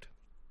aspect.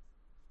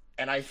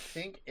 And I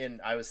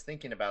was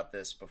thinking about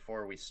this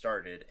before we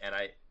started, and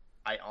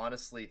I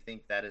honestly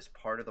think that is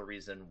part of the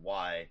reason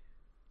why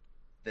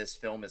this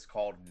film is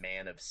called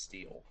Man of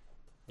Steel.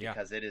 Yeah.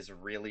 Because it is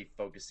really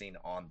focusing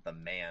on the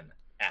man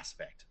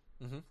aspect.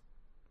 Mm-hmm.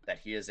 That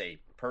he is a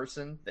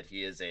person, that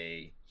he is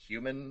a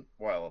human,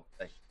 well,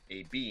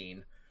 a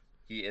being.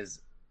 He's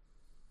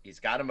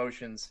got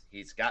emotions,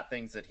 he's got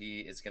things that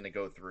he is going to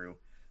go through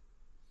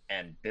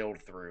and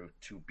build through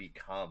to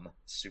become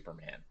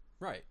Superman.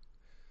 Right.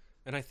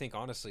 And I think,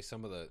 honestly,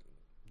 some of the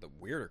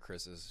weirder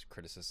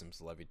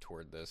criticisms levied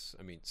toward this,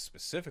 I mean,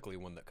 specifically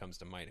one that comes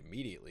to mind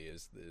immediately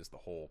is the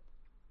whole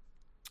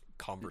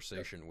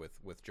conversation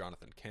with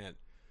Jonathan Kent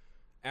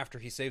after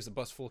he saves a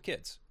bus full of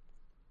kids.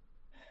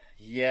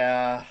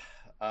 Yeah.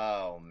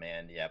 Oh,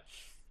 man, yep.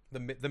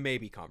 The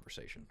maybe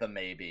conversation. The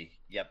maybe,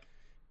 yep.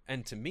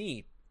 And to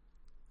me,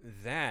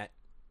 that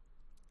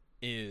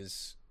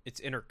it's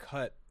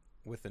intercut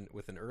with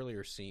an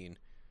earlier scene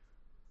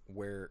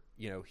where,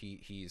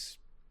 he's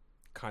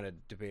kind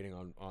of debating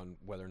on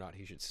whether or not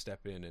he should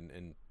step in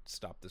and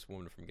stop this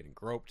woman from getting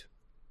groped,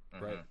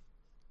 right?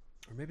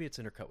 or maybe it's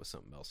intercut with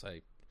something else.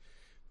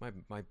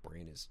 My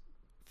brain is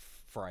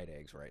fried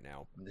eggs right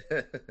now.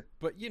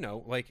 But you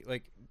know,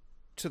 like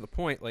to the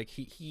point, like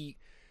he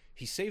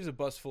saves a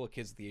bus full of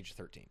kids at the age of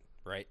 13,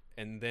 right?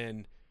 And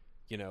then,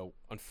 you know,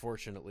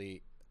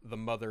 unfortunately, the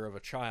mother of the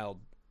child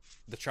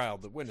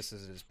that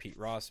witnesses it is Pete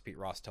Ross. Pete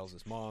Ross tells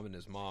his mom, and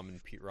his mom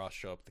and Pete Ross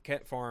show up at the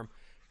Kent farm,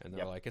 and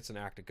they're like, "It's an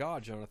act of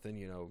God, Jonathan.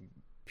 You know,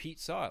 Pete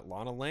saw it.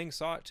 Lana Lang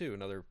saw it too."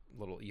 Another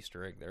little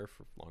Easter egg there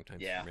for longtime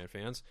Superman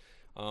fans.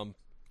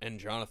 And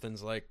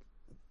Jonathan's like,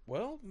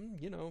 "Well,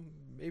 you know,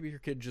 maybe your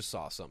kid just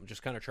saw something,"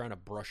 just kind of trying to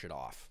brush it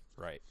off,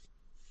 right?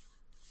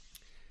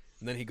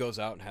 And then he goes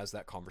out and has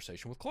that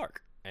conversation with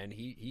Clark, and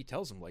he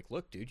tells him, like,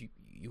 "Look, dude,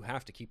 you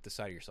have to keep this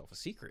side of yourself a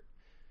secret."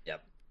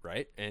 Yep.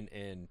 Right?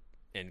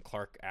 And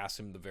Clark asks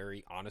him the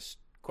very honest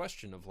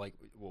question of, like,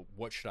 well,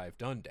 what should I have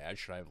done, Dad?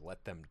 Should I have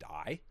let them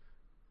die?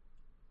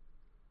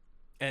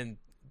 And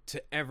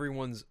to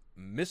everyone's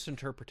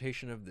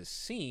misinterpretation of this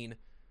scene,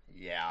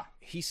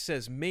 he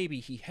says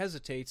maybe. He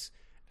hesitates,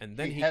 and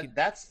then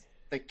that's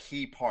the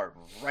key part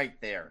right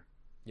there.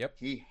 Yep.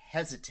 He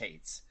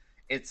hesitates.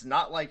 It's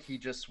not like he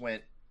just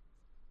went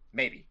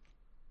maybe,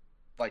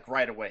 like,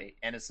 right away,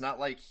 and it's not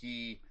like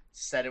he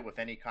said it with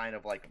any kind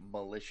of, like,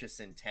 malicious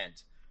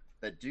intent.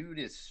 The dude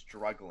is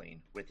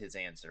struggling with his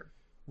answer.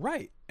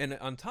 Right. And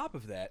on top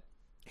of that,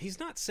 he's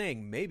not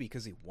saying maybe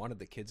because he wanted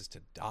the kids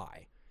to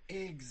die.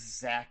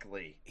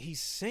 Exactly.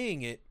 He's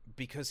saying it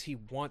because he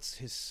wants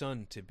his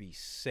son to be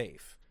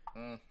safe.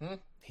 Mm-hmm.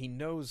 He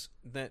knows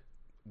that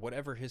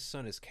whatever his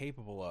son is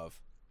capable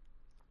of,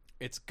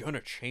 it's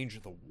gonna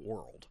change the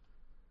world.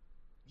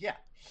 Yeah,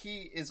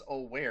 he is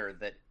aware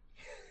that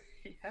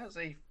he has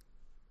a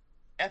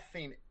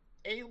effing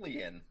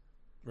alien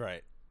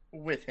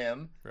with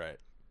him. Right.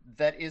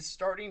 That is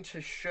starting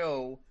to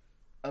show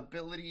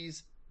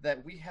abilities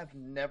that we have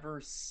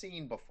never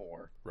seen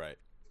before. Right.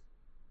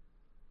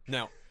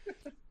 Now,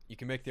 you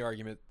can make the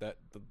argument that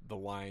the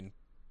line,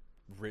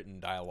 written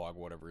dialogue,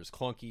 whatever, is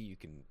clunky. You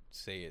can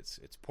say it's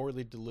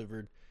poorly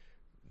delivered.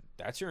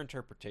 That's your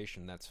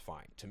interpretation. That's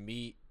fine. To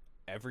me,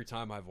 every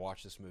time I've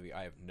watched this movie,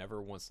 I have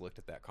never once looked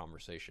at that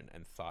conversation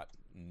and thought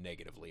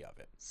negatively of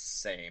it.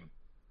 Same.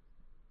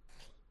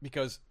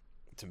 Because,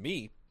 to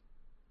me,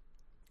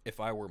 if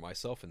I were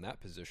myself in that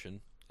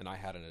position and I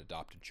had an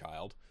adopted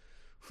child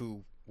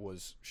who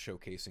was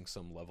showcasing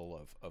some level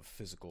of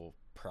physical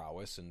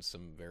prowess and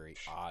some very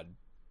odd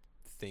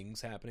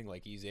things happening,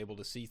 like he's able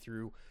to see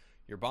through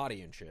your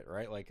body and shit,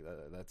 right? Like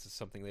that's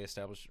something they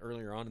established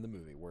earlier on in the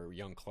movie, where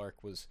young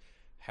Clark was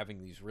having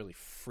these really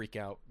freak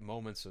out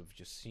moments of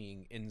just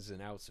seeing ins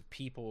and outs of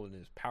people, and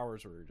his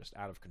powers were just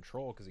out of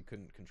control because he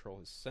couldn't control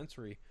his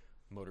sensory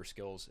motor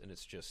skills, and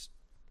it's just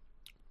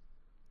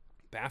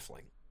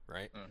baffling,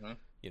 right? Mm-hmm.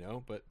 You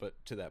know, but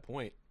to that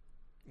point,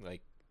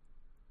 like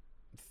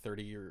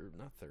 30 or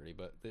not 30,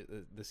 but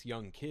this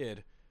young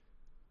kid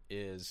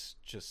is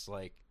just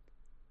like,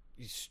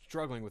 he's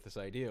struggling with this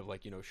idea of,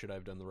 like, you know, should I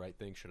have done the right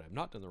thing? Should I have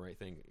not done the right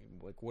thing?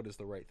 Like, what is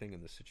the right thing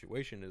in this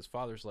situation? His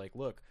father's like,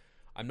 look,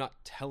 I'm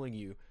not telling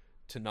you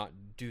to not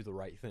do the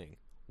right thing.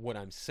 What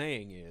I'm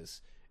saying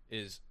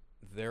is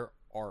there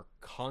are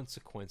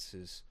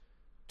consequences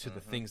to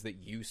the things that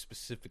you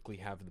specifically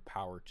have the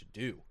power to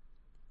do.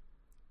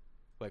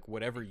 Like,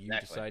 whatever you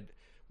decide,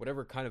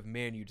 whatever kind of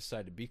man you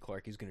decide to be,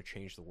 Clark, he's going to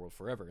change the world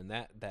forever. And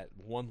that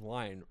one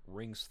line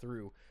rings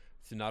through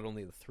not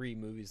only the 3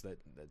 movies that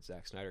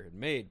Zack Snyder had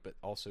made, but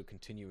also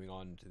continuing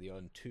on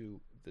to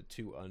the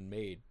two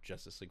unmade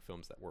Justice League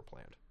films that were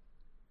planned.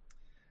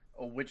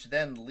 Which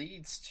then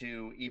leads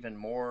to even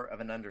more of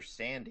an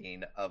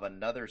understanding of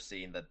another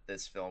scene that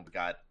this film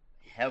got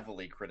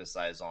heavily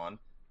criticized on,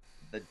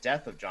 the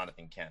death of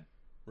Jonathan Kent.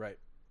 Right.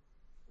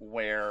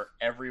 Where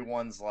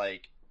everyone's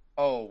like,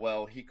 oh,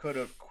 well, he could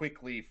have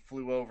quickly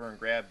flew over and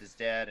grabbed his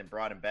dad and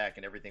brought him back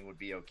and everything would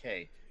be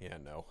okay. Yeah,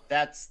 no.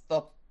 That's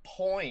the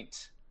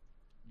point.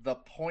 The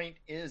point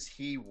is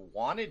he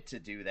wanted to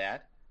do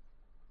that,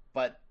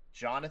 but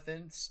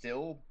Jonathan,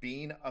 still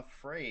being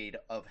afraid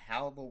of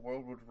how the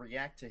world would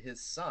react to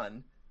his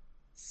son,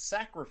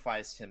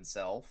 sacrificed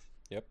himself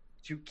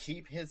to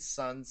keep his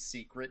son's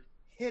secret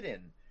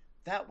hidden.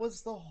 That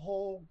was the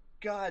whole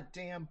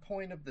goddamn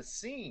point of the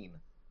scene.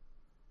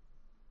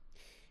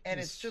 And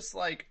it's just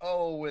like,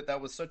 oh,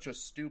 that was such a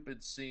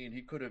stupid scene.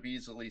 He could have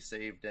easily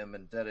saved him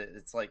and did it.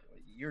 It's like,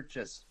 you're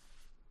just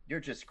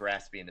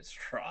grasping at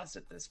straws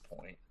at this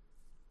point.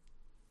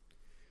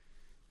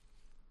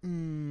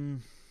 You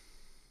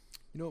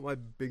know what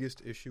my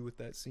biggest issue with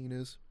that scene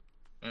is?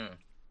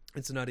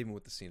 It's not even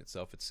with the scene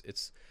itself.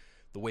 It's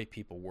the way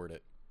people word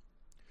it.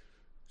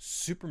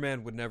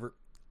 Superman would never...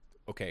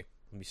 Okay,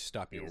 let me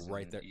stop you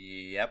right there.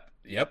 Yep.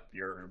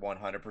 You're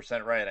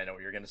 100% right. I know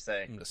what you're going to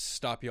say. I'm going to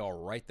stop you all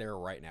right there,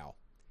 right now.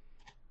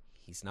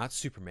 He's not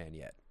Superman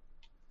yet.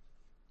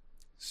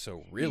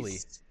 So really...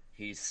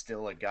 He's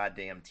still a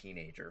goddamn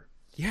teenager.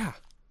 Yeah.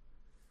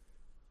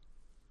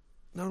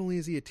 Not only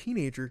is he a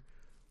teenager,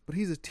 but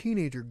he's a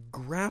teenager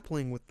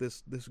grappling with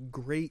this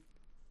great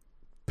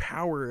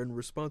power and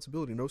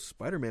responsibility. No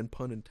Spider-Man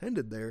pun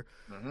intended there.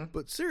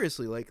 But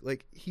seriously,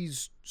 like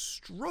he's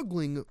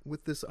struggling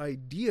with this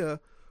idea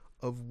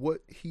of what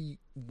he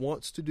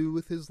wants to do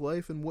with his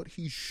life and what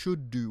he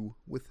should do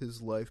with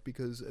his life,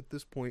 because at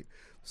this point,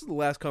 this is the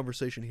last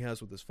conversation he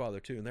has with his father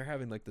too, and they're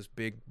having like this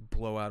big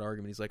blowout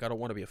argument. He's like, I don't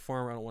want to be a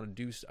farmer, I want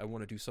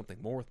to do something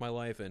more with my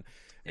life, and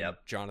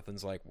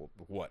Jonathan's like, well,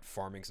 what,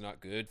 farming's not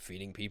good,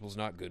 feeding people's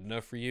not good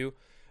enough for you?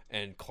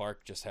 And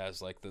Clark just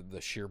has like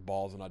the sheer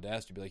balls and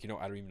audacity to be like, I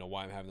don't even know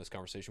why I'm having this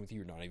conversation with you.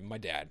 You're not even my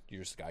dad,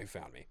 you're just the guy who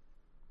found me.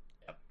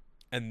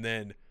 And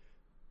then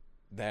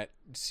that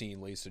scene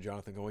leads to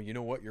Jonathan going, you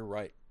know what, you're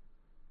right.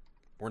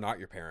 We're not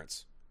your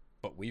parents,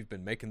 but we've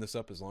been making this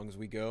up as long as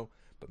we go,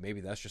 but maybe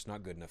that's just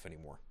not good enough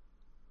anymore.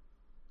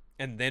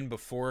 And then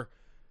before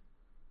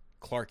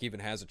Clark even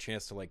has a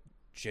chance to like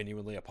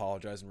genuinely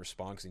apologize and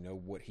respond, because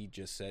what he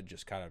just said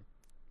just kind of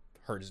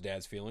hurt his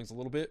dad's feelings a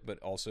little bit, but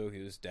also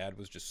his dad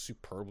was just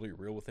superbly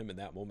real with him in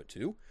that moment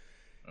too.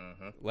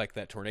 Like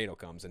that tornado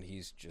comes and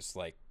he's just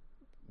like,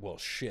 well,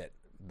 shit,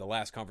 the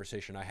last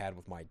conversation I had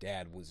with my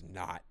dad was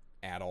not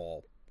at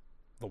all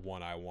the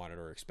one I wanted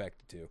or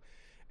expected to.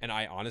 And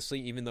I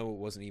honestly, even though it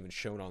wasn't even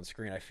shown on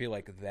screen, I feel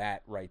like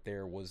that right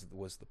there was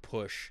the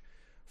push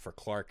for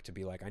Clark to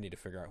be like, I need to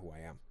figure out who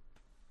I am.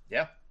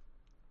 Yeah.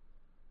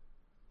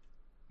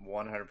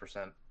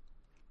 100%.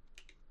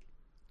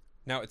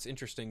 Now, it's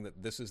interesting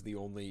that this is the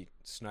only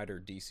Snyder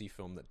DC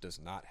film that does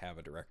not have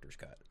a director's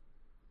cut.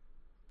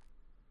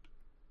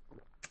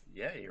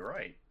 Yeah, you're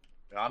right.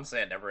 Honestly,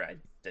 I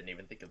didn't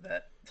even think of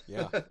that.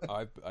 Yeah,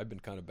 I've been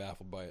kind of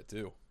baffled by it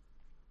too.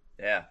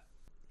 Yeah.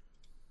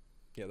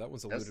 Yeah, that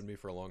one's eluded me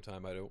for a long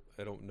time. I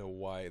don't know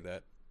why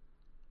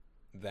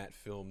that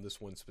film, this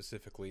one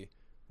specifically,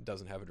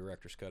 doesn't have a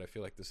director's cut. I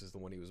feel like this is the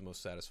one he was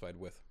most satisfied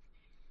with.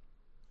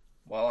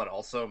 Well, and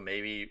also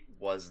maybe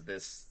was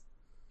this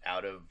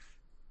out of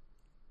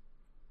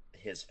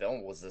his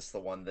film, was this the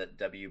one that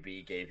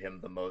WB gave him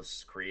the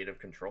most creative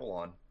control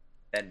on?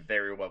 And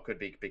very well could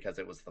be, because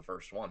it was the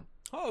first one.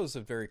 Oh, it was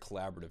a very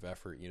collaborative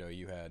effort.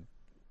 You had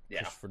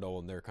Christopher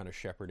Nolan there kind of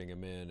shepherding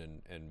him in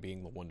and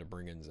being the one to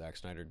bring in Zack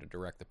Snyder to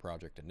direct the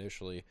project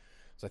initially.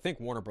 So I think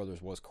Warner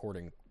Brothers was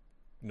courting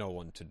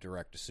Nolan to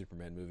direct a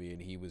Superman movie,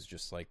 and he was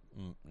just like,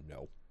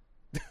 no.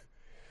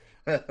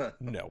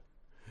 No.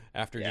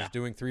 After just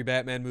doing 3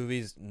 Batman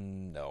movies,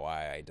 no,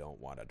 I don't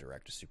want to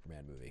direct a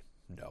Superman movie.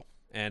 No.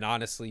 And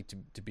honestly,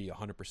 to be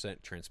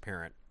 100%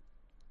 transparent,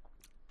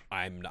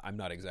 I'm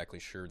not exactly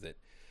sure that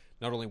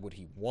not only would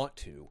he want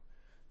to,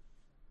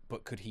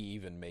 but could he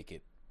even make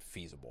it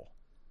feasible?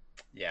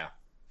 Yeah.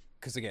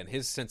 Because again,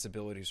 his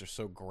sensibilities are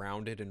so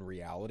grounded in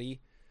reality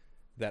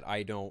that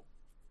I don't...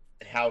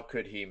 How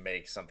could he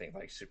make something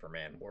like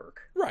Superman work?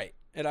 Right.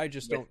 And I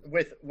just don't...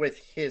 With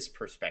his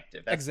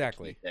perspective. That's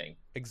exactly. The key thing.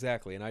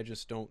 Exactly. And I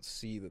just don't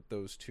see that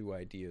those two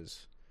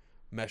ideas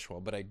mesh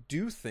well. But I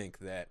do think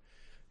that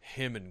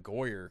him and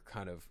Goyer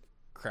kind of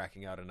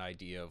cracking out an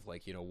idea of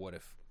like, what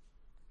if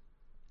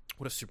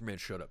Superman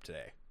showed up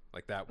today?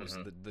 Like that was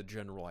the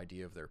general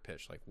idea of their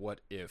pitch. Like,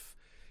 what if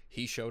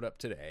he showed up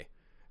today?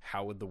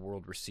 How would the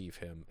world receive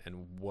him,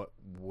 and what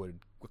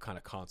kind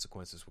of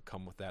consequences would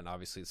come with that? And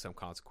obviously some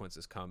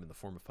consequences come in the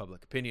form of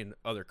public opinion,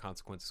 other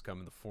consequences come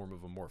in the form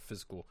of a more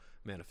physical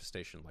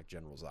manifestation like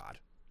General Zod.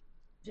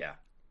 Yeah.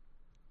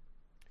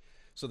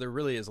 So there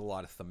really is a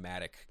lot of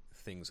thematic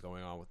things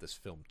going on with this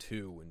film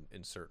too,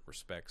 in certain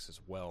respects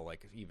as well.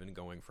 Like even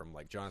going from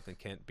like Jonathan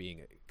Kent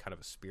being kind of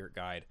a spirit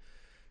guide,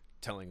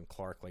 telling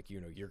Clark like,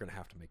 you're going to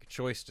have to make a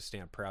choice to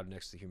stand proud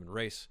next to the human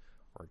race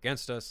or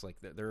against us. Like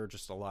there are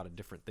just a lot of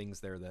different things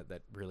there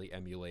that really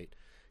emulate,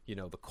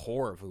 the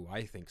core of who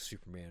I think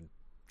Superman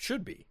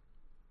should be.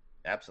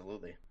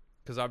 Absolutely.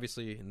 Because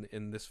obviously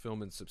in this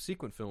film and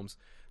subsequent films,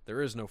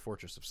 there is no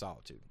Fortress of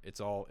Solitude. It's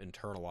all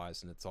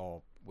internalized and it's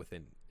all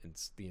within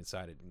the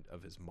inside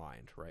of his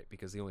mind, right?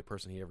 Because the only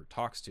person he ever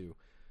talks to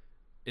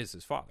is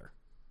his father.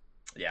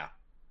 Yeah.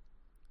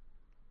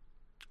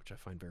 Which I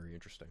find very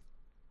interesting.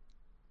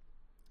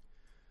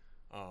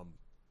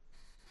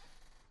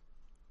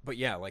 But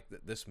yeah, like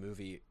this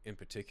movie in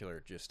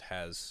particular just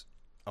has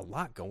a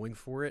lot going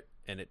for it,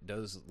 and it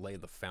does lay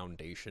the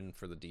foundation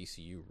for the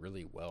DCU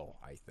really well,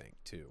 I think,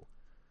 too.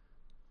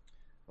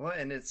 Well,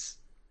 and it's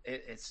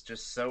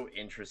just so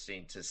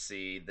interesting to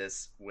see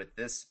this, with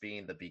this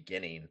being the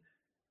beginning.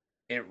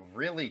 It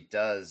really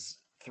does,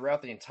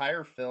 throughout the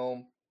entire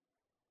film,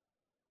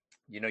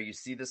 you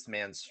see this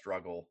man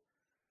struggle.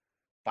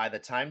 By the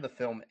time the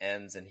film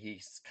ends and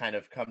he's kind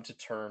of come to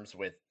terms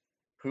with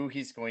who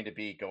he's going to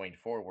be going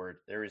forward,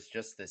 there is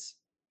just this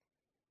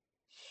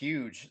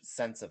huge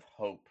sense of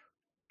hope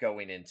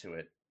going into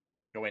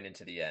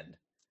the end.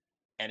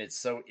 And it's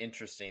so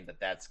interesting that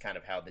that's kind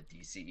of how the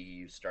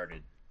DCEU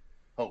started.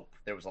 Hope.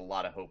 There was a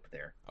lot of hope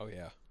there. Oh,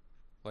 yeah.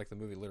 Like the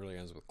movie literally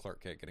ends with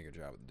Clark Kent getting a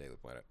job at the Daily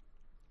Planet.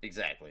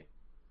 Exactly.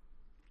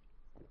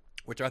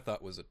 Which I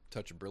thought was a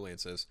touch of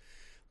brilliance, as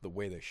the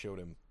way they showed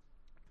him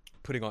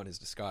putting on his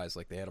disguise.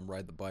 Like they had him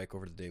ride the bike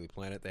over to the Daily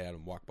Planet. They had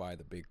him walk by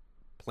the big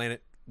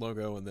planet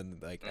logo, and then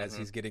like as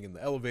he's getting in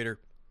the elevator,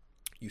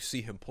 you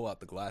see him pull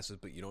out the glasses,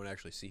 but you don't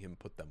actually see him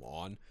put them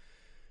on.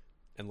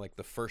 And like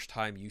the first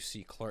time you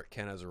see Clark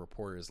Kent as a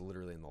reporter is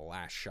literally in the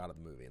last shot of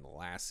the movie, in the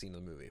last scene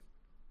of the movie.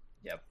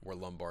 Yep. Where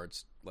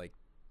Lombard's like,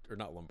 or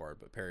not Lombard,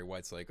 but Perry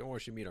White's like, "Oh, I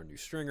should meet our new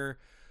stringer,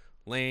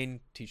 Lane,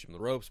 teach him the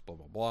ropes, blah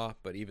blah blah."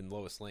 But even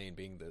Lois Lane,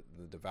 being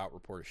the devout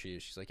reporter she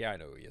is, she's like, "Yeah, I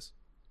know who he is."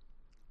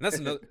 And that's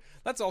another.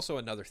 That's also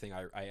another thing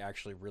I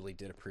actually really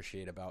did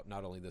appreciate about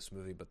not only this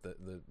movie, but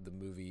the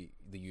movie,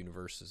 the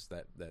universes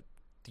that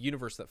the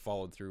universe that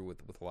followed through with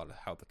a lot of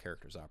how the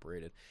characters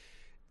operated.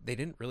 They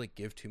didn't really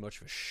give too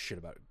much of a shit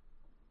about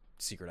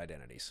secret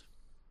identities.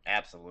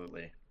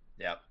 Absolutely.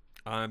 Yep.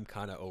 I'm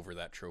kind of over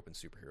that trope in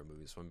superhero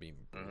movies, if I'm being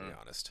brutally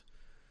honest.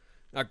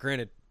 Now,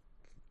 granted,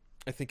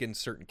 I think in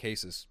certain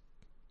cases,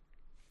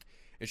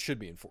 it should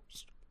be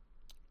enforced.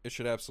 It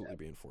should absolutely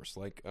be enforced.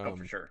 Like,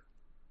 for sure.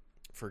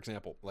 For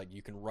example, like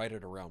you can write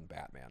it around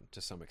Batman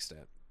to some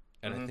extent.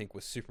 And I think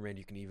with Superman,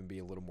 you can even be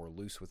a little more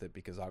loose with it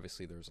because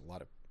obviously there's a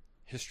lot of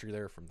history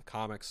there from the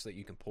comics that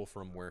you can pull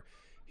from where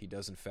he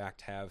does in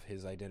fact have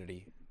his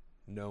identity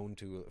known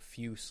to a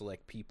few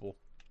select people.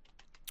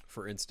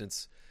 For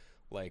instance,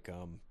 like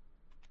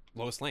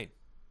Lois Lane.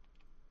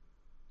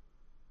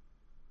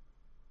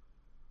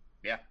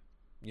 Yeah.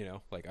 You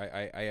know, like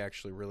I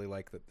actually really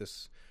like that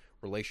this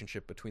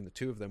relationship between the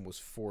two of them was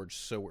forged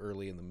so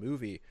early in the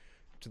movie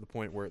to the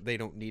point where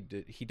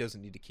he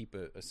doesn't need to keep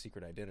a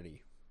secret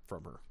identity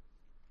from her.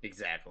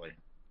 Exactly.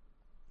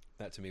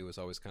 That to me was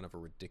always kind of a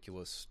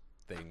ridiculous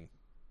thing,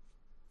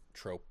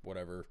 trope,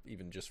 whatever,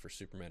 even just for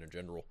Superman in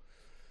general,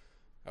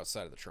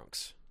 outside of the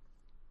trunks.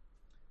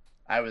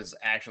 I was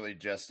actually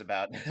just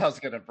about, I was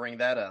going to bring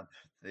that up.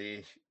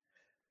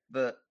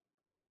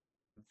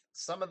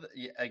 Some of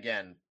the,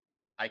 again,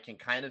 I can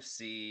kind of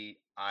see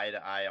eye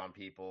to eye on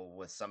people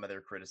with some of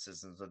their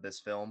criticisms of this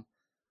film.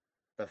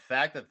 The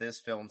fact that this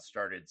film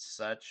started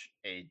such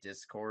a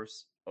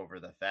discourse over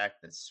the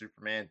fact that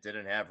Superman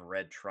didn't have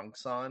red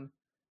trunks on,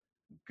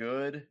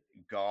 good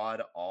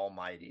God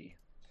Almighty.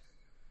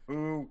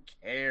 Who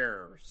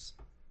cares?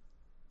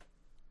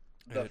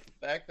 The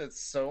fact that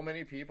so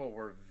many people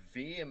were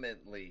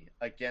vehemently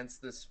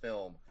against this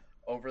film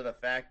over the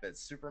fact that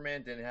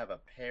Superman didn't have a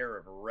pair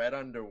of red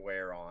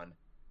underwear on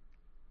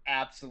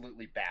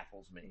absolutely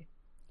baffles me.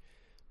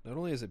 Not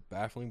only is it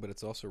baffling, but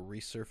it's also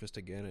resurfaced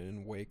again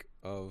in wake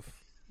of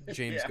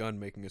James Gunn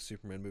making a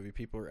Superman movie.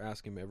 People are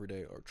asking him every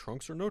day, are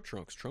trunks or no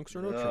trunks? Trunks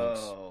or no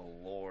trunks? Oh,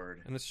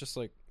 Lord. And it's just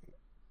like,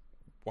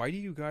 why do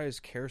you guys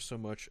care so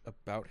much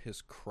about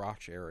his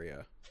crotch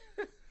area?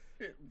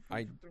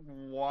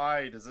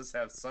 Why does this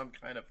have some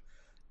kind of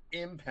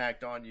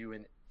impact on you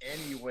in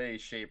any way,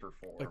 shape, or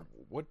form? Like,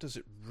 what does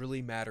it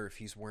really matter if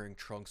he's wearing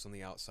trunks on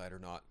the outside or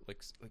not?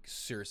 Like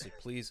seriously,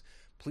 please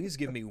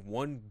give me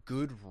one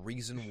good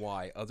reason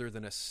why, other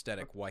than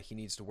aesthetic, why he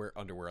needs to wear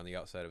underwear on the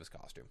outside of his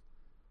costume.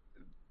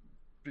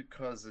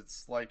 Because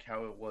it's like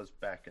how it was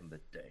back in the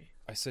day.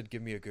 I said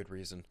give me a good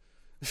reason.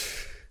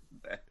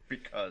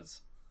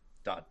 Because... ...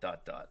 Yeah,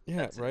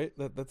 that's right?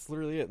 That's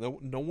literally it.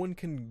 No one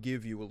can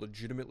give you a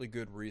legitimately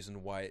good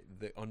reason why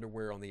the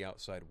underwear on the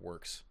outside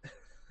works.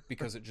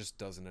 Because it just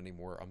doesn't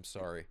anymore. I'm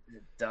sorry.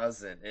 It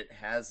doesn't. It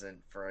hasn't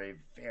for a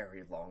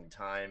very long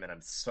time, and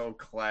I'm so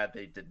glad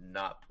they did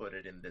not put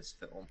it in this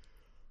film.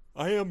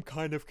 I am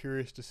kind of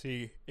curious to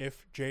see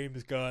if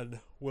James Gunn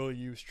will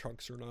use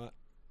trunks or not.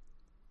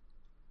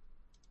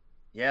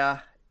 Yeah,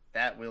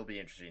 that will be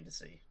interesting to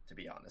see, to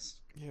be honest.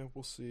 Yeah,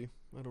 we'll see.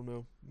 I don't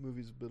know. The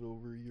movie's a bit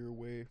over a year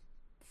away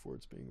before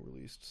it's being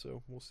released,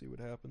 so we'll see what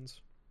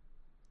happens.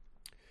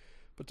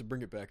 But to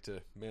bring it back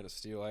to Man of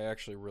Steel, I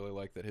actually really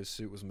like that his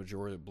suit was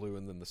majority blue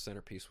and then the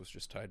centerpiece was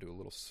just tied to a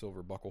little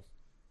silver buckle.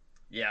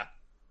 Yeah.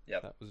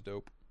 Yep. That was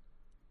dope.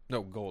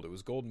 No, gold. It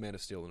was gold in Man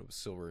of Steel and it was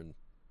silver in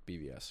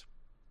BVS.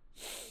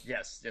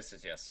 Yes.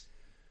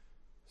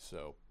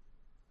 So,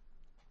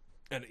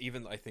 and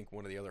even I think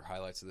one of the other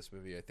highlights of this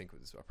movie, I think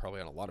was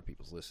probably on a lot of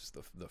people's list, is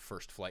the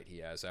first flight he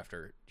has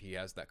after he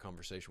has that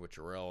conversation with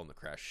Jor-El on the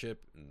crashed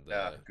ship. And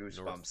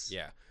goosebumps.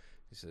 Yeah.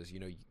 He says, you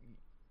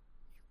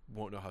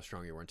won't know how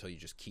strong you are until you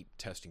just keep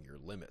testing your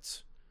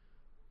limits.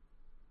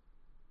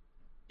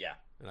 Yeah.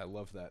 And I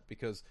love that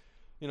because,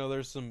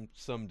 there's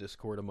some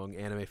discord among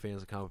anime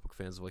fans and comic book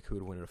fans of like who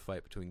would win in a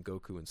fight between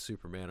Goku and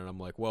Superman. And I'm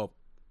like, well,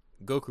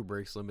 Goku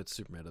breaks limits.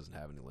 Superman doesn't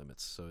have any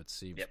limits. So it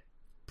seems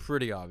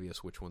pretty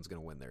obvious which one's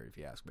going to win there, if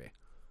you ask me.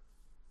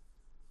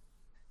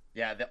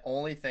 Yeah, the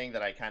only thing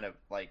that I kind of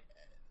like,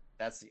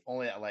 that's the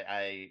only, like,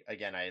 I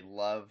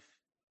love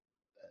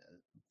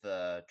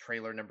the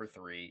trailer number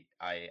 3.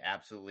 I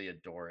absolutely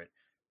adore it.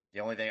 The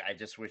only thing, I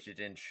just wish it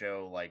didn't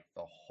show like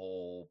the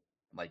whole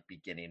like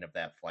beginning of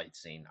that flight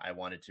scene. I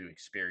wanted to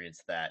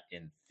experience that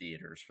in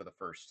theaters for the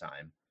first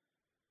time.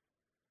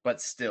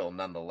 But still,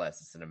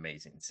 nonetheless, it's an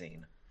amazing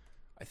scene.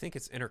 I think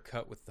it's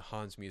intercut with the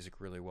Hans music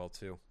really well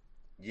too.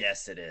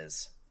 Yes, it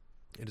is.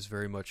 It is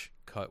very much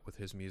cut with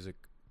his music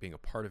being a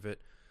part of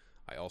it.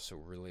 I also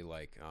really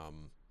like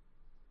man,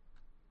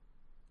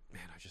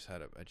 I just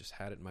had it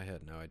in my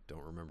head. Now I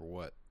don't remember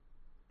what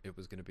it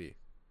was going to be.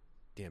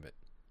 Damn it.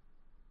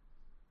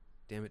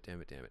 Damn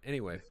it.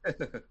 Anyway,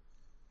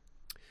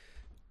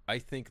 I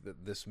think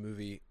that this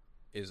movie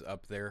is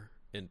up there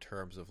in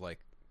terms of like,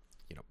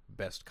 you know,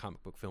 best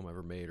comic book film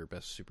ever made or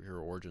best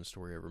superhero origin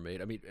story ever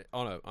made. I mean,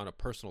 on a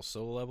personal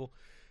solo level,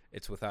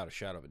 it's without a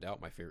shadow of a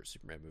doubt my favorite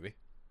Superman movie.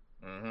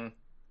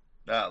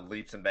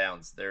 Leaps and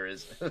bounds. There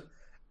is.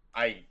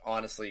 I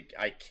honestly,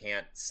 I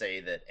can't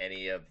say that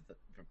any of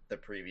the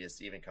previous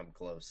even come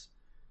close.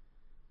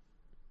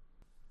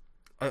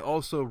 I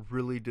also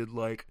really did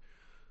like.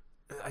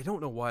 I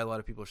don't know why a lot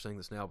of people are saying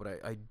this now, but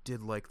I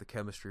did like the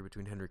chemistry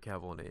between Henry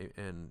Cavill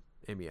and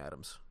Amy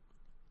Adams.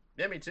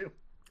 Yeah, me too.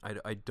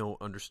 I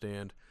don't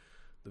understand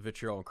the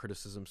vitriol and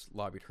criticisms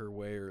lobbied her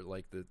way, or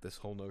like this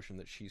whole notion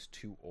that she's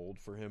too old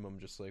for him. I'm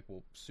just like,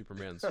 well,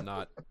 Superman's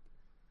not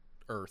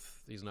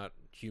Earth. He's not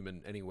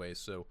human anyway,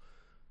 so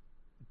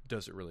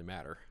does it really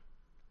matter?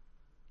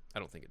 I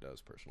don't think it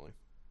does, personally.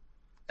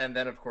 And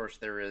then, of course,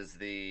 there is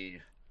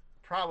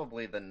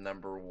probably the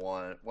number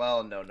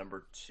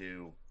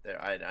two.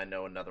 I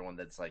know another one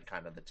that's like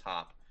kind of the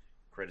top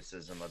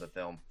criticism of the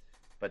film,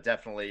 but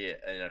definitely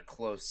in a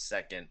close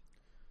second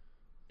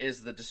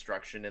is the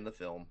destruction in the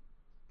film.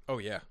 Oh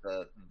yeah,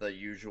 the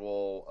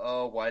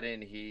usual. Why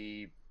didn't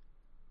he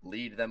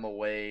lead them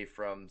away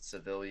from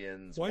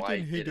civilians? Why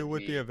didn't he do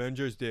what the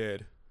Avengers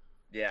did?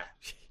 Yeah,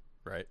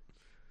 right.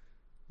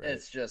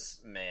 It's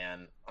just,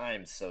 man,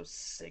 I'm so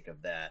sick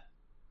of that.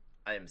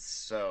 I am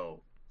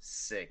so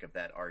sick of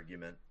that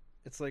argument.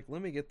 It's like,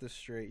 let me get this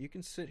straight. You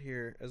can sit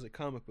here as a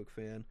comic book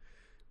fan,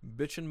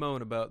 bitch and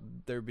moan about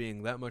there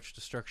being that much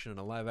destruction in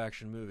a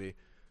live-action movie,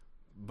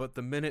 but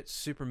the minute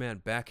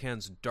Superman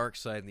backhands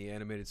Darkseid in the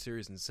animated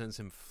series and sends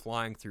him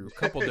flying through a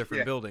couple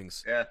different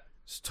buildings,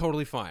 it's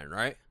totally fine,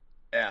 right?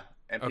 Yeah,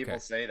 and people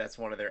say that's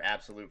one of their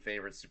absolute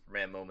favorite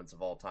Superman moments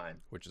of all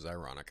time. Which is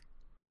ironic.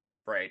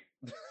 Right.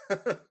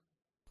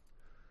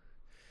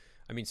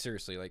 I mean,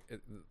 seriously, like,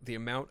 the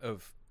amount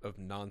of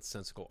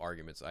nonsensical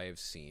arguments I have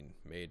seen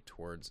made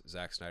towards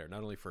Zack Snyder,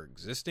 not only for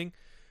existing,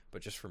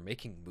 but just for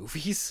making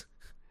movies,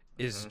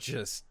 is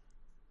just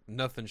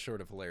nothing short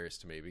of hilarious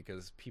to me,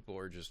 because people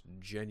are just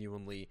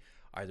genuinely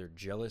either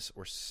jealous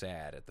or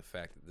sad at the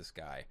fact that this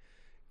guy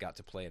got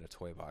to play in a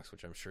toy box,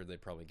 which I'm sure they'd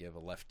probably give a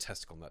left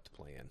testicle nut to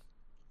play in.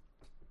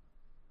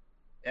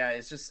 Yeah,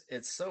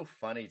 it's so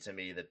funny to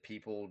me that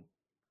people,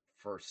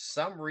 for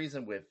some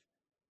reason, with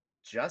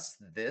just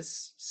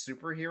this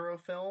superhero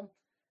film,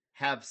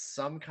 have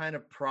some kind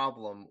of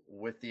problem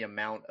with the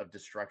amount of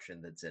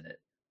destruction that's in it.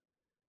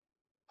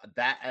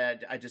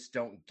 That I just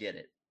don't get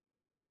it.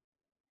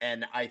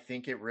 And I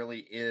think it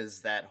really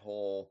is that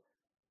whole,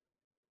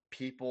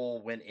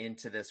 people went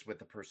into this with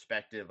the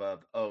perspective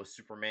of, oh,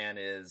 Superman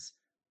is,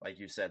 like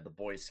you said, the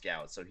Boy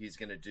Scout, so he's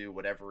going to do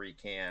whatever he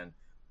can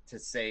to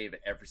save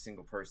every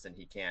single person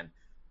he can.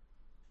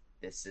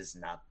 This is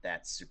not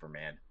that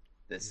Superman.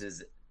 This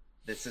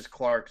is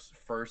Clark's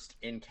first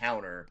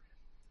encounter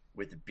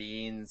with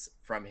beings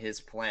from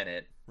his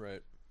planet.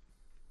 Right.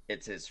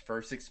 It's his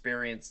first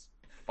experience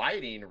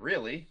fighting,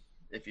 really.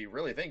 If you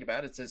really think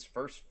about it, it's his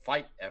first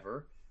fight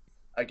ever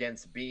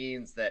against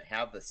beings that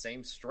have the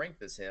same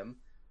strength as him.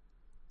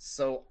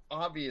 So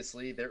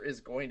obviously there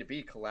is going to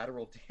be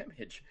collateral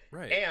damage.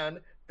 Right. And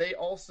they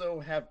also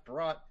have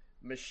brought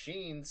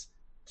machines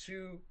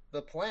to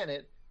the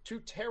planet to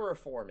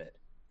terraform it.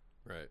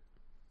 Right.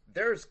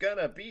 There's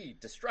gonna be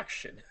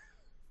destruction.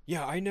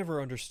 Yeah, I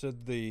never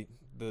understood the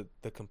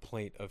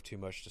complaint of too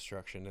much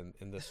destruction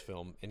in this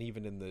film, and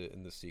even in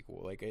the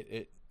sequel. Like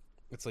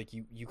it's like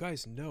you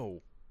guys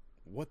know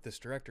what this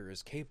director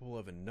is capable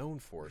of and known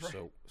for.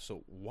 Right.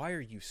 So why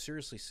are you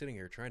seriously sitting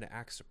here trying to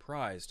act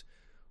surprised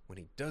when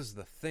he does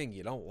the thing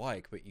you don't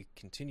like, but you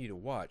continue to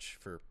watch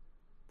for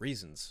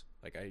reasons?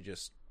 Like,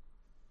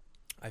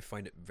 I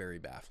find it very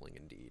baffling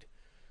indeed.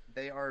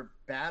 They are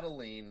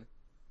battling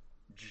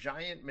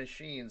giant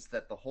machines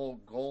that the whole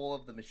goal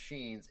of the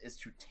machines is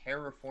to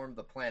terraform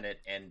the planet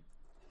and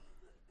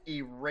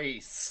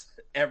erase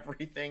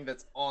everything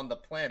that's on the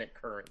planet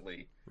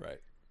currently. Right.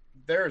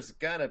 There's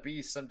gonna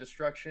be some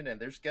destruction and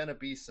there's gonna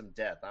be some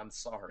death. I'm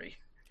sorry.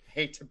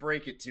 Hate to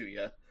break it to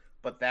you,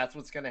 but that's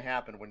what's gonna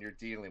happen when you're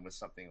dealing with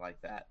something like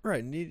that.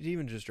 Right, and to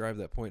even just drive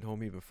that point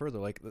home even further,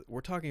 like,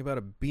 we're talking about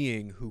a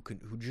being who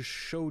just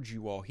showed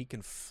you all he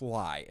can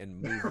fly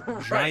and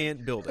move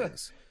giant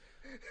buildings.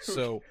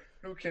 So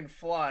who can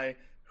fly,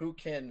 who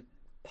can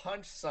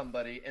punch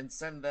somebody and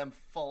send them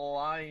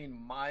flying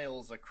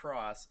miles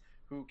across,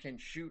 who can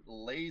shoot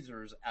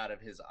lasers out of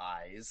his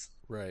eyes.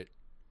 Right.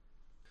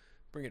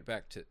 Bring it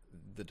back to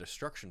the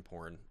destruction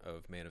porn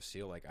of Man of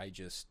Steel. Like,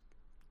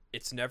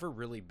 it's never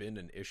really been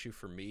an issue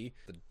for me.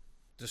 The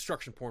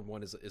destruction porn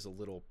one is a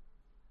little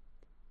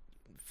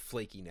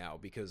flaky now,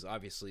 because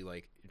obviously,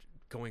 like,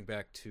 going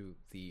back to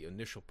the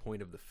initial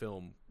point of the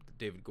film that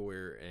David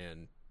Goyer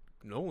and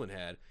Nolan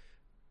had,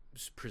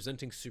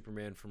 presenting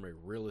Superman from a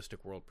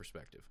realistic world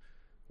perspective.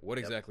 What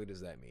exactly does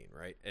that mean,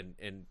 right?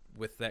 And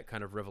with that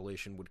kind of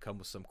revelation would come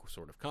with some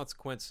sort of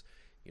consequence.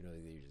 You know,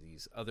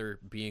 these other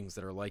beings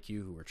that are like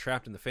you who are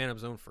trapped in the Phantom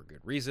Zone for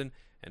good reason,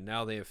 and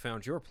now they have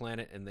found your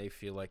planet and they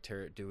feel like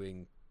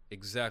doing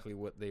exactly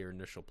what their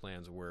initial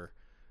plans were.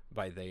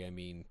 By they, I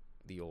mean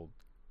the old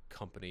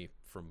company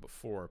from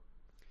before,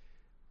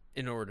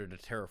 in order to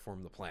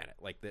terraform the planet.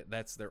 Like,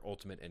 that's their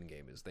ultimate end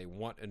game, is they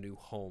want a new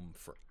home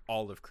for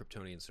all of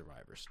Kryptonian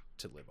survivors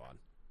to live on.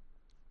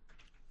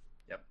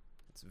 Yep.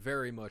 It's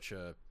very much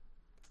a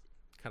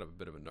kind of a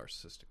bit of a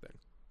narcissistic thing.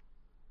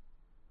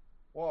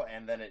 Well,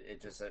 and then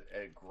it just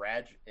it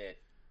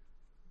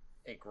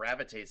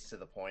gravitates to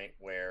the point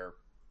where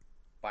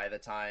by the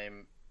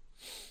time,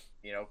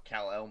 you know,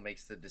 Kal-El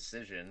makes the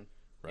decision,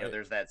 right. You know,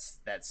 there's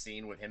that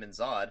scene with him and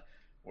Zod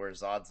where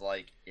Zod's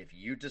like, if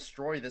you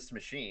destroy this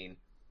machine,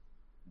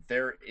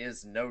 there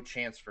is no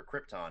chance for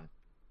Krypton.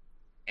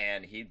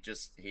 And he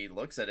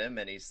looks at him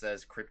and he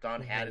says,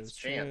 Krypton had its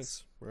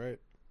chance. Right.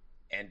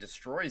 And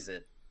destroys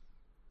it.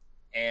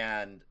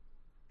 And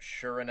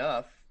sure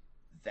enough,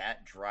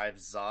 that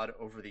drives Zod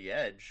over the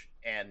edge,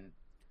 and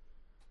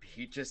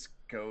he just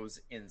goes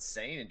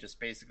insane and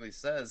just basically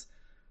says,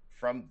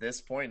 from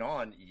this point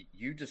on,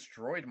 you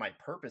destroyed my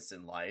purpose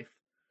in life.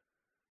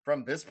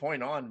 From this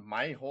point on,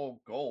 my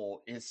whole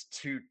goal is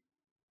to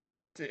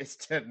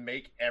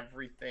make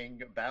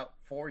everything about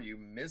for you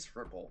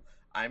miserable.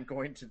 I'm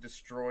going to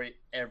destroy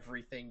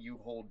everything you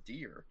hold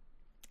dear.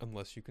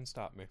 Unless you can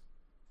stop me.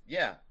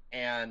 Yeah,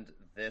 and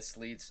this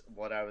leads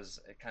what I was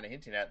kind of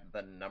hinting at,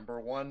 the number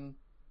one,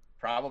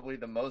 probably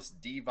the most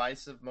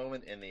divisive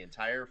moment in the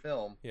entire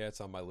film. Yeah,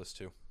 it's on my list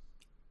too.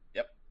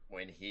 Yep,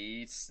 when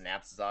he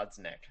snaps Zod's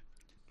neck.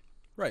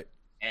 Right.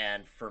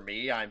 And for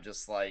me, I'm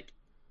just like,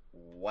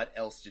 what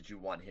else did you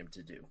want him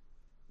to do?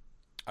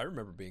 I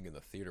remember being in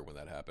the theater when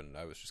that happened, and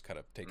I was just kind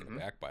of taken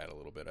aback by it a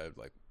little bit. I was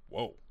like,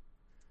 whoa.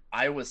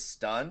 I was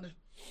stunned,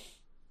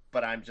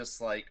 but I'm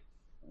just like,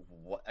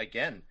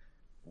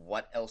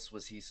 what else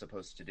was he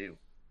supposed to do?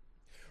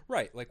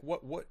 Right, like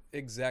what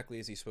exactly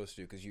is he supposed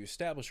to do? Because you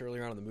establish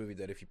earlier on in the movie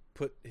that if you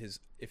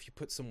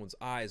put someone's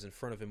eyes in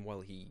front of him while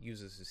he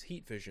uses his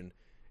heat vision,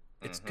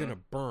 it's gonna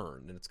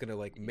burn, and it's gonna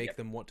like make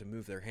them want to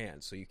move their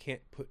hands. So you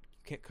can't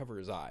cover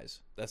his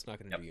eyes. That's not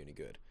gonna do you any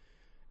good.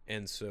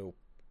 And so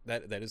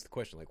that is the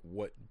question. Like,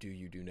 what do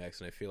you do next?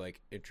 And I feel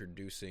like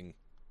introducing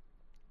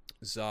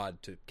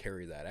Zod to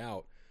carry that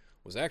out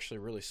was actually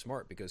really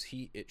smart, because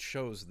it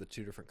shows the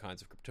two different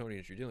kinds of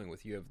Kryptonians you're dealing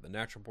with. You have the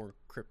natural-born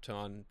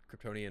Kryptonian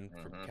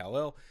from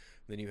Kal-El,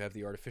 then you have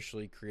the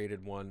artificially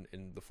created one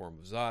in the form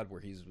of Zod, where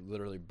he's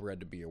literally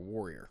bred to be a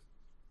warrior.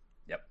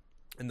 Yep.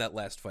 And that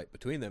last fight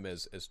between them,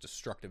 as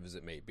destructive as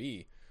it may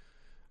be,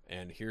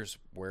 and here's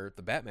where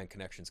the Batman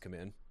connections come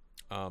in.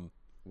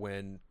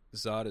 When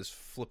Zod is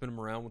flipping him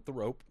around with the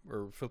rope,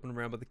 or flipping him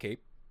around with the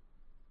cape,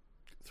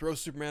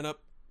 throws Superman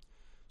up,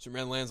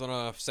 Superman lands on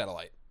a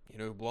satellite. You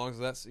know who belongs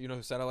to that? You know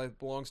who satellite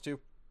belongs to?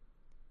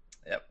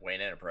 Yep,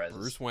 Wayne Enterprises.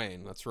 Bruce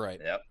Wayne, that's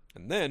right. Yep.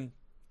 And then,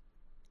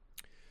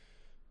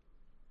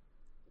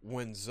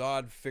 when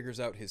Zod figures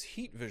out his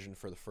heat vision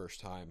for the first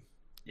time,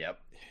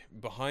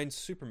 behind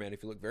Superman,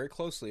 if you look very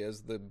closely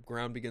as the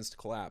ground begins to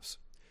collapse,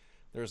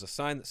 there's a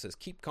sign that says,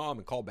 "Keep calm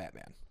and call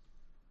Batman."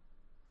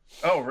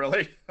 Oh,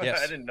 really?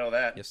 Yes. I didn't know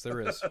that. Yes, there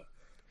is.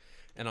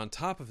 And on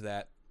top of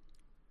that,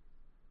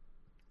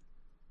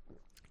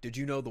 did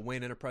you know the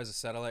Wayne Enterprises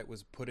satellite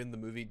was put in the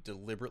movie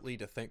deliberately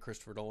to thank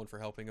Christopher Nolan for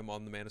helping him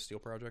on the Man of Steel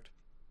project?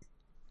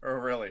 Oh,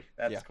 really?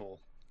 That's cool.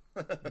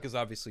 Because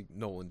obviously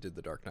Nolan did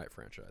the Dark Knight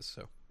franchise,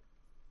 so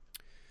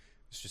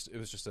it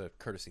was just a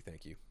courtesy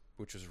thank you,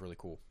 which was really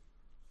cool.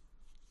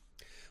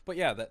 But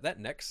yeah, that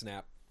neck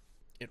snap,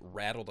 it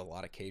rattled a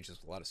lot of cages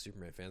with a lot of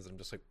Superman fans, and I'm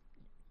just like,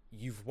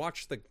 you've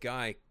watched the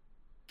guy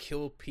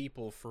kill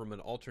people from an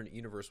alternate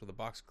universe with a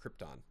box of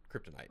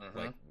kryptonite.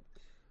 Like,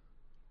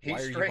 why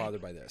are you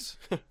bothered by this?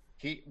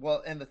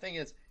 And the thing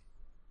is,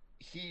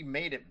 he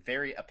made it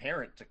very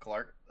apparent to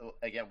Clark,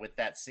 again, with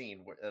that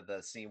scene,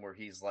 the scene where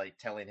he's like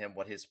telling him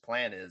what his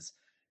plan is,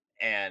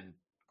 and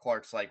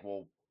Clark's like,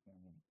 well,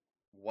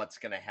 what's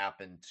going to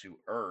happen to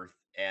Earth?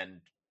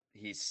 And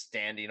he's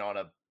standing on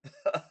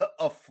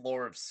a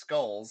floor of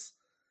skulls.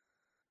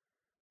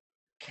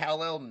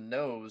 Kal-El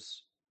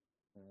knows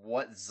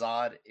what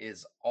Zod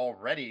is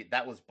already.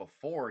 That was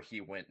before he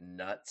went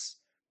nuts.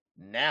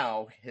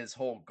 Now his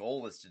whole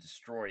goal is to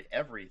destroy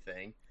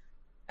everything.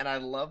 And I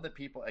love that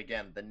people,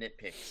 again, the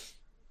nitpicks,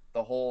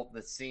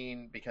 the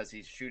scene, because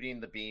he's shooting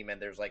the beam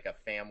and there's like a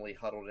family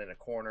huddled in a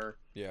corner.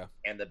 Yeah.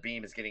 And the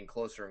beam is getting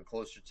closer and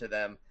closer to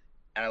them.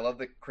 And I love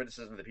the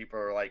criticism that people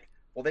are like,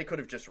 well, they could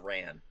have just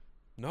ran.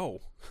 No.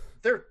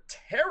 They're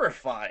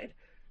terrified.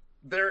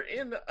 They're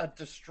in a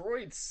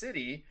destroyed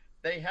city.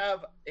 They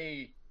have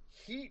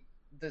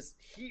this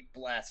heat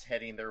blast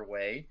heading their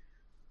way.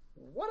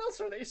 What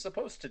else are they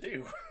supposed to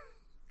do?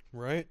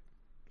 Right?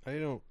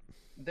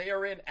 They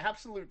are in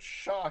absolute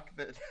shock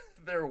that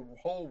their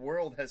whole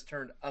world has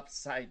turned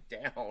upside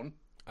down.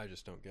 I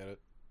just don't get it.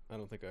 I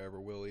don't think I ever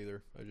will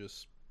either. I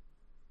just,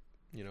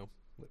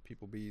 let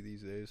people be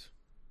these days.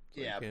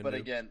 Yeah, but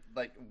again,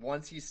 like,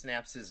 once he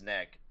snaps his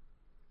neck,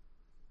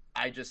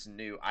 I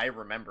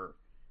remember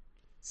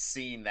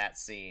seeing that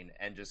scene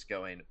and just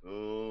going,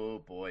 oh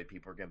boy,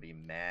 people are going to be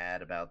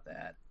mad about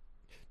that.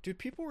 Dude,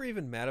 people were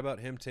even mad about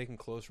him taking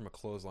clothes from a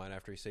clothesline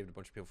after he saved a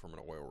bunch of people from an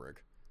oil rig.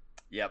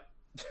 Yep.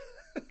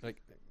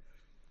 Like,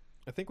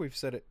 I think we've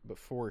said it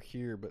before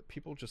here, but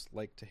people just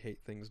like to hate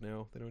things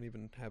now. They don't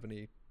even have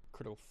any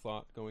critical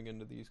thought going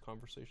into these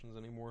conversations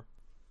anymore.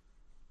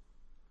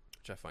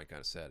 Which I find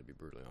kind of sad, to be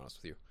brutally honest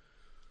with you.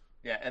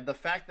 Yeah, and the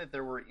fact that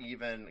there were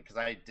even... Because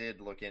I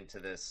did look into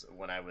this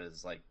when I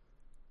was, like,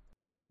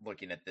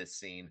 looking at this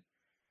scene.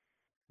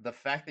 The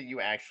fact that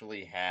you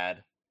actually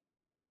had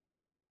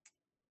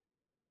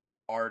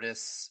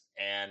artists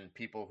and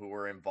people who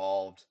were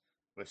involved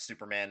with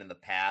Superman in the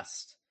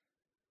past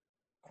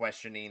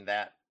questioning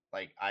that.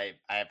 Like, I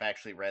have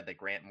actually read that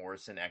Grant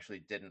Morrison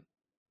actually didn't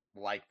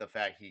like the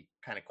fact he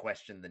kind of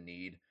questioned the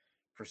need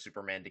for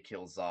Superman to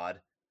kill Zod.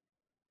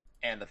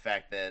 And the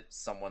fact that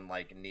someone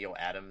like Neil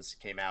Adams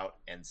came out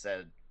and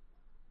said,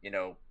 you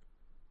know,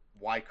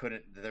 why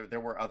couldn't there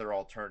were other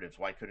alternatives?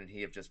 Why couldn't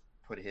he have just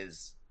put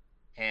his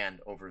hand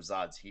over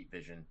Zod's heat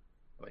vision?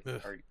 Like,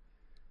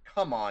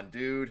 come on,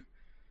 dude.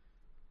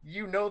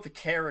 You know the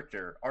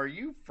character. Are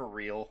you for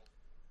real?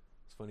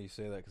 It's funny you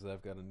say that because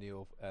I've got a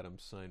Neil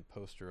Adams signed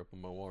poster up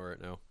on my wall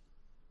right now.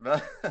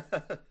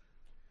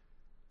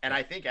 And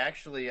I think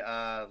actually,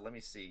 let me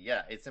see.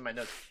 Yeah, it's in my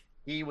notes.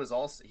 He was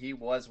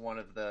one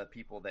of the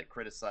people that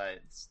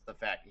criticized the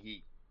fact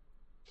he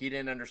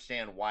didn't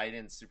understand why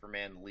didn't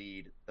Superman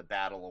lead the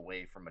battle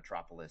away from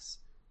Metropolis.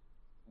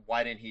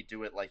 Why didn't he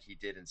do it like he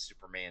did in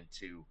Superman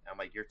 2? I'm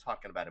like, you're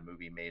talking about a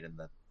movie made in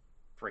the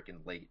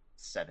freaking late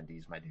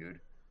 70s, my dude.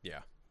 Yeah.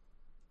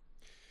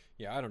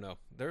 Yeah, I don't know.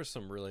 There's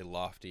some really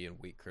lofty and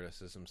weak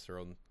criticisms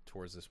thrown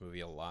towards this movie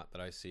a lot that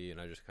I see, and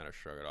I just kind of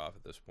shrug it off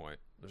at this point.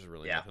 There's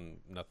really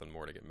nothing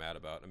more to get mad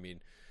about. I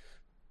mean,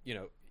 you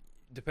know,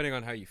 depending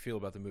on how you feel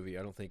about the movie,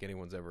 I don't think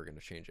anyone's ever going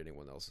to change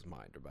anyone else's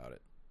mind about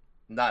it.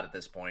 Not at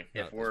this point.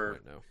 If we're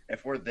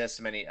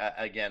this many,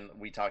 again,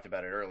 we talked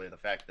about it earlier, the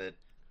fact that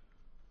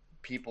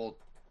people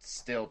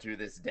still to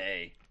this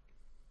day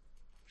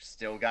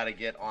still got to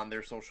get on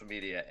their social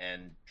media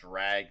and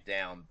drag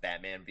down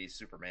Batman v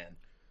Superman,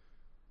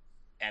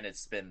 and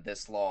it's been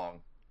this long,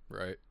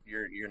 right?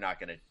 You're not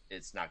gonna.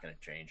 It's not gonna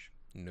change.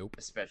 Nope.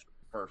 Especially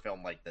for a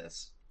film like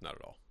this. Not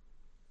at all.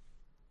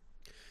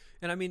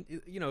 And I mean,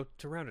 you know,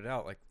 to round it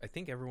out, like, I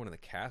think everyone in the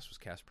cast was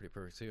cast pretty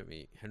perfect too. I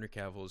mean, Henry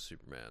Cavill is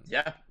Superman.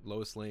 Yeah.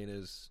 Lois Lane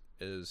is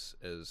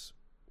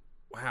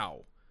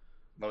wow.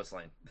 Lois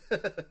Lane.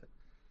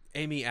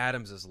 Amy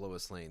Adams is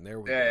Lois Lane. There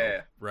we go.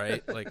 Yeah.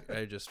 Right? Like,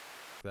 I just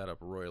that up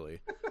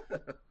royally.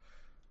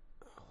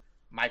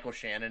 Michael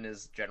Shannon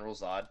is General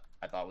Zod.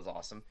 I thought was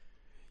awesome.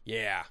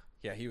 Yeah,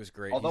 he was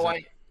great. Although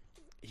I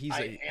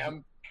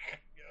am.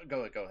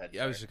 Go ahead.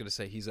 Yeah, I was just gonna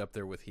say he's up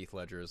there with Heath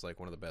Ledger as like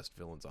one of the best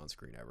villains on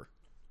screen ever.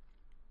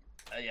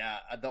 Yeah,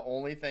 the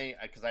only thing,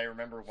 because I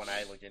remember when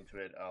I looked into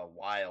it a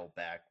while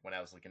back when I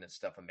was looking at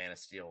stuff on Man of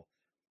Steel,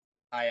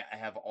 I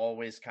have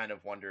always kind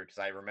of wondered, because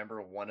I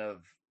remember one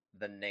of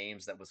the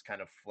names that was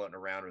kind of floating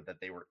around or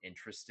that they were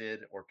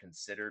interested or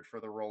considered for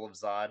the role of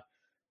Zod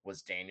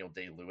was Daniel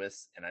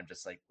Day-Lewis, and I'm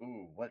just like,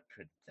 ooh, what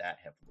could that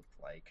have looked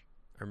like?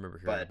 I remember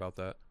hearing about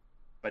that.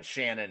 But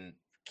Shannon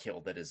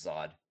killed it as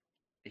Zod.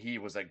 He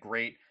was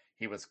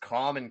he was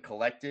calm and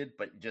collected,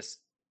 but just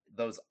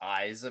those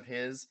eyes of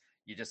his,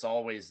 you just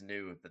always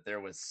knew that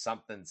there was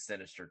something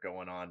sinister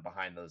going on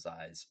behind those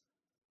eyes.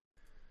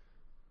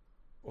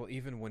 Well,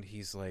 even when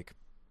he's like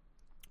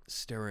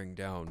staring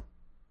down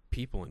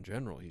people in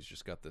general, he's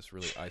just got this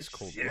really ice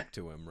cold look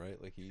to him,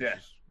 right? Like he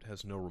just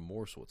has no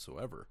remorse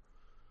whatsoever.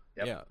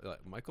 Yep. Yeah,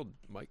 like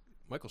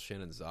Michael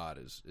Shannon Zod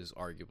is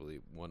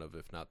arguably one of,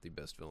 if not the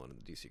best villain in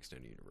the DC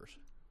Extended Universe.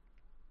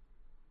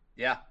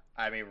 Yeah,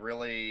 I mean,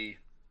 really,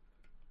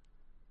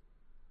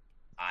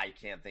 I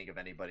can't think of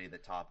anybody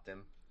that topped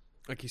him.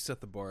 Like, he set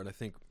the bar, and I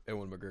think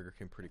Ewan McGregor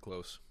came pretty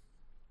close.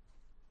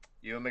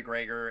 Ewan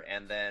McGregor,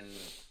 and then,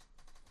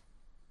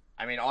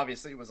 I mean,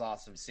 obviously it was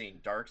awesome seeing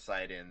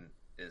Darkseid in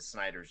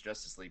Snyder's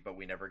Justice League, but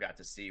we never got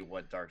to see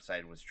what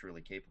Darkseid was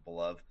truly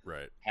capable of.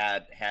 Right.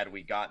 Had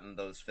we gotten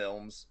those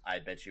films, I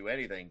bet you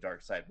anything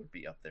Darkseid would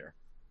be up there.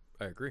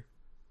 I agree,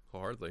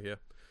 wholeheartedly. Yeah.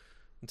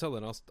 Until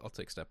then, I'll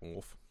take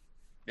Steppenwolf.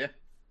 Yeah.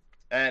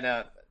 And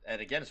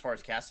again, as far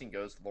as casting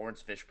goes,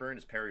 Lawrence Fishburne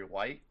is Perry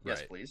White. Yes,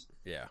 right. Please.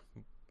 Yeah,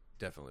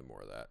 definitely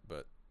more of that.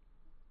 But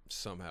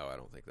somehow, I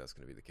don't think that's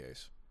going to be the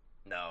case.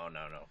 No.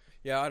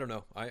 Yeah, I don't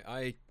know.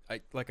 I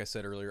like I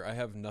said earlier, I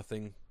have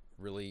nothing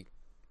really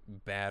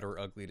bad or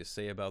ugly to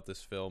say about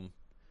this film.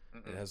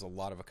 It has a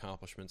lot of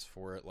accomplishments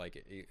for it.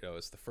 Like,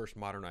 it's the first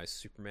modernized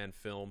Superman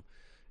film.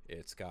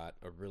 It's got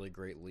a really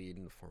great lead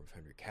in the form of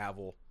Henry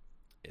Cavill.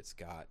 It's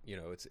got,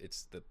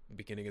 it's the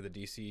beginning of the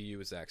DCEU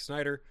with Zack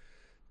Snyder.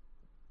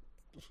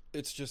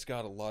 It's just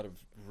got a lot of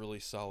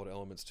really solid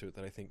elements to it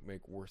that I think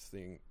make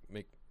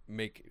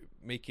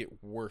it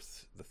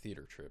worth the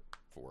theater trip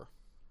for.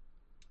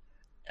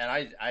 And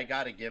I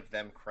got to give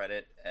them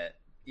credit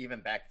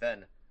even back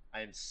then.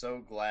 I am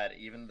so glad,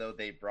 even though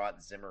they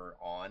brought Zimmer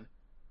on,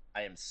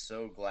 I am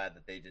so glad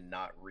that they did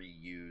not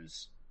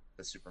reuse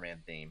the Superman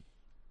theme.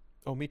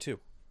 Oh, me too.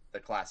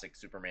 The classic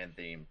Superman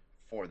theme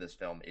for this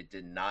film. It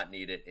did not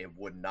need it. It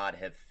would not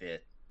have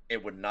fit.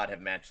 It would not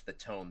have matched the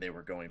tone they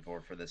were going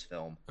for this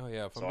film. Oh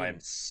yeah, so I'm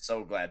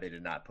so glad they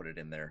did not put it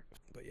in there.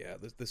 But yeah,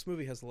 this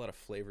movie has a lot of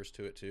flavors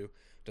to it too,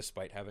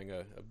 despite having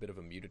a bit of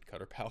a muted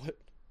color palette.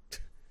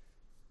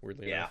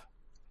 Weirdly enough.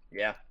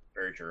 Yeah,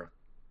 very true.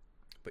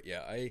 But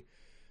yeah, I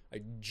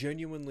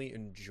genuinely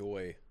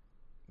enjoy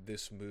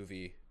this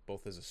movie,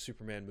 both as a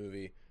Superman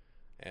movie,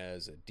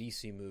 as a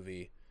DC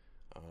movie,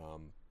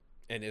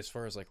 and as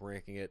far as like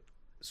ranking it,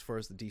 as far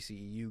as the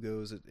DCEU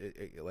goes,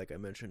 it like I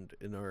mentioned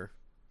in our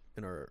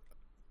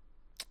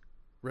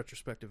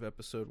retrospective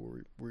episode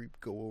where we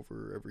go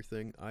over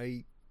everything,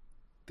 I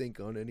think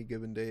on any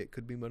given day it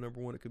could be my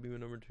number 1, it could be my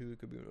number 2, it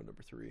could be my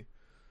number 3.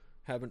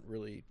 Haven't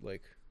really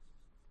like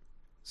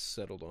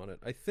settled on it.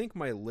 I think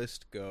my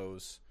list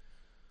goes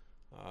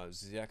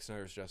Zack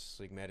Snyder's Justice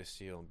League, Man of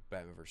Steel, and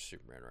Batman vs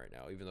Superman right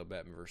now. Even though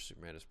Batman vs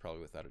Superman is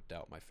probably without a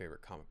doubt my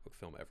favorite comic book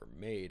film ever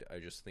made, I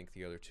just think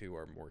the other two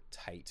are more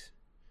tight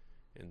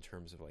in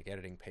terms of like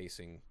editing,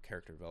 pacing,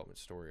 character development,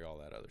 story, all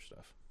that other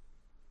stuff.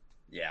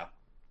 Yeah,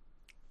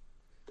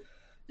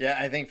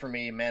 I think for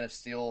me, Man of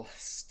Steel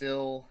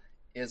still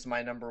is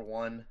my number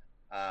 1.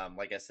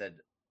 Like I said,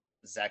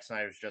 Zack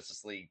Snyder's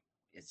Justice League,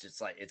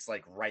 it's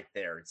like right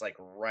there. It's like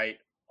right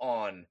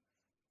on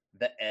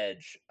the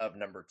edge of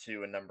number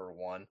 2 and number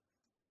 1.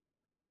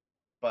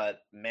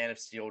 But Man of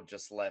Steel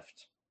just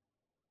left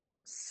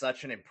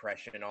such an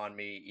impression on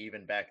me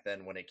even back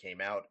then when it came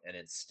out, and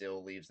it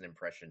still leaves an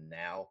impression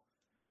now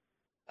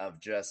of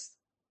just,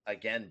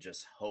 again,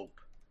 just hope.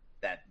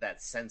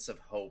 That sense of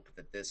hope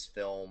that this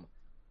film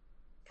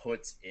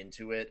puts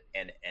into it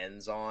and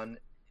ends on.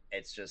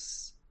 It's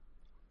just,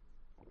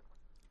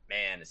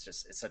 man,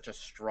 it's such a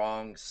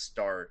strong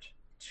start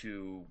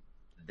to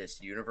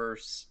this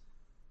universe.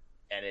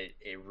 And it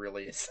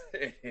really is.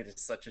 It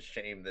is such a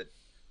shame that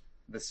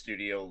the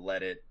studio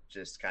let it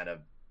just kind of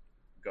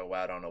go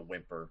out on a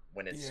whimper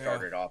when it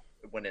started off.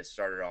 When it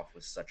started off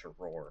with such a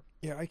roar.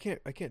 Yeah, I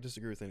can't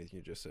disagree with anything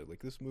you just said.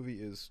 Like, this movie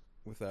is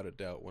without a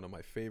doubt one of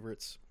my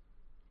favorites.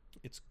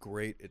 It's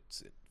great.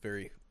 It's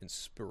very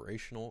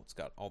inspirational. It's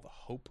got all the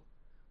hope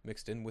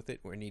mixed in with it,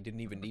 when he didn't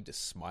even need to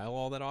smile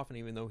all that often,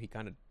 even though he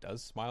kind of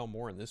does smile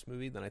more in this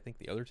movie than I think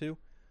the other two.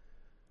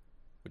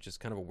 Which is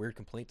kind of a weird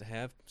complaint to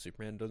have.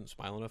 Superman doesn't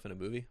smile enough in a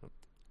movie.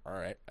 All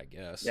right, I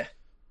guess. Yeah.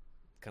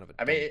 Kind of.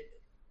 I mean,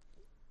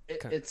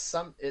 it's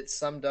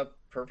summed up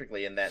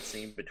perfectly in that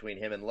scene between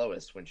him and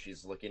Lois when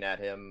she's looking at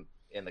him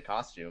in the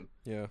costume.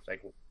 Yeah. It's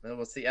like, well,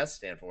 what's the S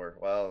stand for?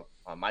 Well,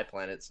 on my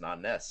planet, it's not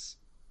an S.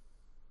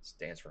 It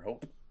stands for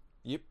hope.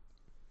 Yep.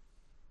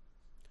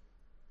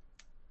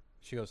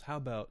 She goes, "How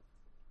about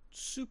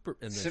super?"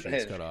 And then she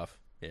gets cut off.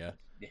 Yeah.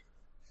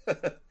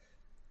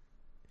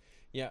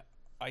 Yeah.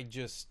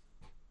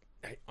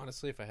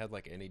 Honestly, if I had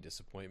like any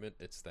disappointment,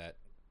 it's that,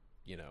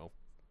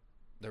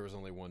 there was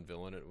only one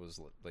villain. It was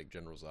like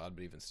General Zod,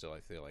 but even still,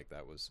 I feel like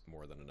that was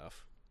more than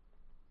enough.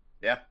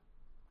 Yeah.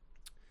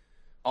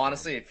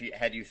 Honestly, if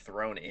you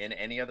thrown in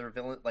any other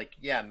villain, like,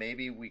 yeah,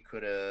 maybe you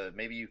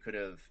could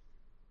have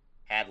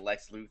had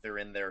Lex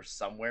Luthor in there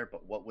somewhere,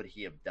 but what would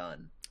he have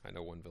done? I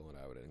know one villain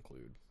I would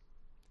include.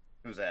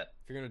 Who's that?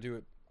 If you're gonna do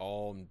it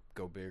all and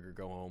go big or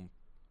go home,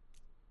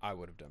 I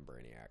would have done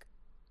Brainiac.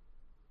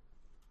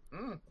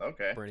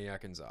 Okay.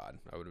 Brainiac and Zod.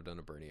 I would have done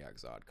a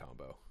Brainiac-Zod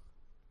combo.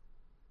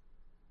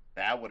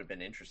 That would have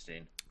been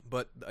interesting.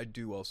 But I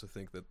do also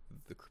think that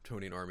the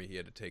Kryptonian army he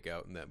had to take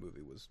out in that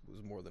movie was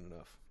more than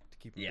enough to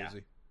keep him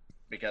busy.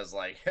 Because,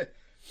 like,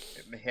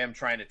 him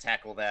trying to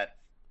tackle that,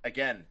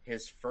 again,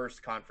 his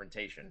first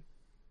confrontation.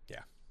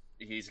 Yeah.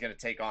 He's going to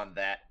take on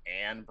that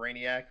and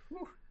Brainiac.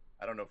 Whew,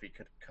 I don't know if he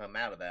could come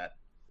out of that.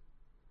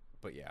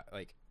 But yeah,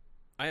 like,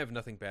 I have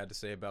nothing bad to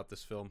say about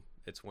this film.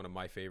 It's one of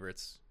my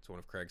favorites. It's one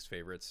of Craig's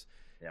favorites.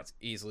 Yep. It's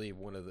easily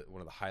one of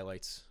the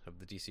highlights of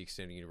the DC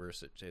Extended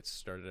Universe. It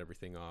started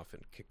everything off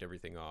and kicked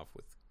everything off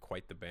with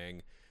quite the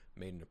bang.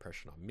 Made an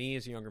impression on me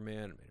as a younger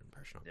man. Made an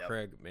impression on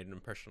Craig. Made an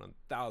impression on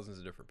thousands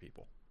of different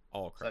people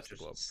all across the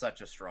globe.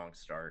 Such a strong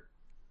start.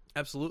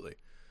 Absolutely,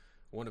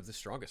 one of the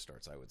strongest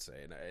starts, I would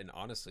say. And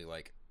honestly,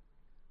 like,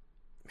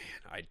 man,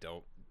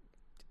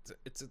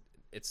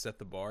 it's set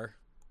the bar.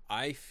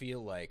 I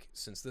feel like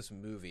since this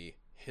movie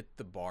hit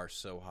the bar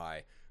so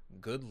high,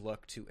 good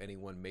luck to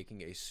anyone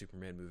making a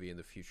Superman movie in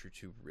the future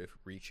to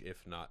reach,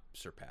 if not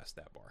surpass,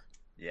 that bar.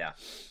 Yeah.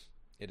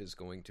 It is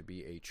going to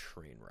be a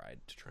train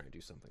ride to try and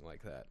do something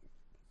like that.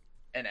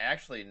 And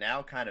actually,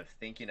 now kind of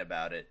thinking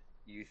about it,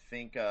 you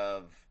think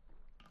of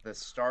the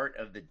start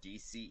of the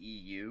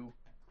DCEU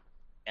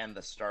and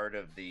the start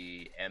of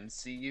the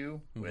MCU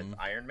with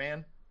Iron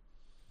Man.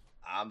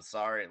 I'm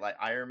sorry, like,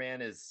 Iron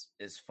Man is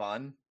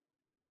fun.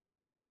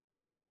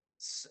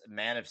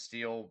 Man of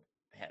Steel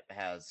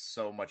has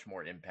so much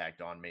more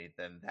impact on me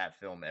than that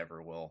film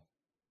ever will.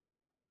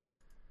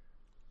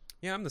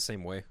 Yeah, I'm the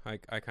same way. I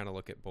kind of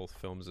look at both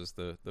films as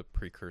the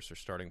precursor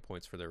starting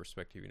points for their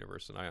respective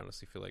universe, and I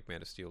honestly feel like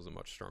Man of Steel is a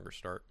much stronger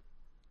start.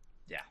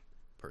 Yeah.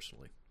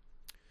 Personally.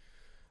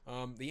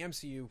 The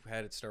MCU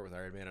had its start with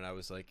Iron Man, and I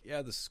was like,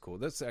 yeah, this is cool.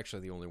 That's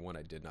actually the only one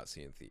I did not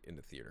see in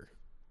the theater.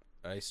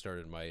 I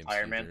started my MCU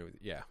Iron Man? journey with,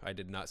 yeah, I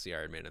did not see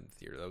Iron Man in the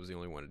theater. That was the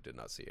only one I did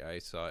not see. I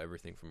saw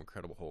everything from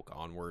Incredible Hulk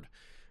onward,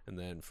 and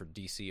then for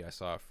DC, I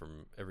saw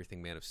from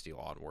everything Man of Steel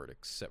onward,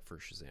 except for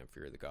Shazam: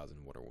 Fury of the Gods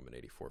and Wonder Woman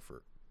 84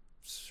 for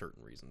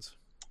certain reasons.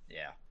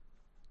 Yeah.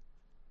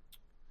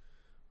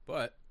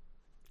 But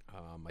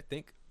I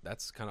think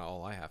that's kind of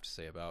all I have to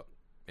say about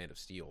Man of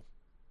Steel.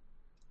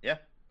 Yeah,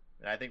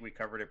 and I think we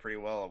covered it pretty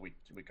well.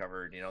 We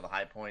covered, the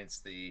high points,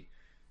 the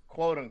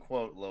quote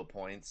unquote low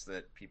points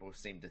that people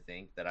seem to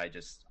think that I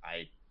just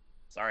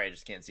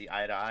can't see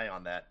eye to eye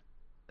on that.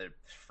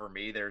 For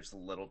me, there's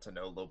little to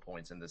no low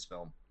points in this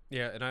film.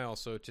 Yeah, and I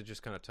also, to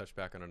just kind of touch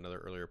back on another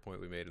earlier point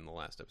we made in the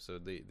last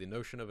episode, the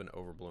notion of an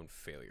overblown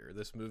failure.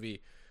 This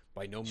movie,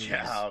 by no means...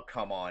 Oh,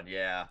 come on,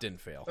 yeah.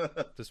 Didn't fail.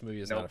 This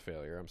movie is not a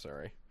failure, I'm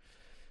sorry.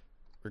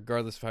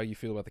 Regardless of how you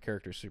feel about the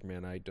character of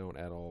Superman, I don't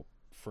at all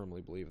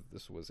firmly believe that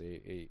this was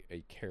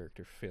a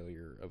character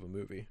failure of a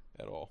movie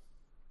at all.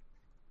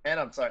 And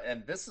I'm sorry,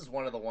 and this is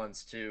one of the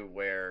ones, too,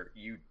 where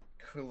you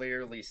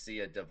clearly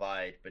see a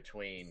divide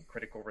between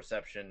critical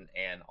reception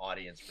and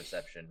audience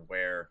reception,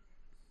 where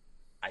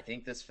I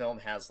think this film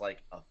has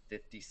like a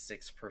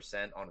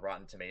 56% on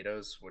Rotten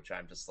Tomatoes, which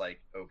I'm just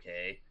like,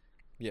 okay.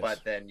 Yes.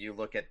 But then you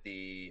look at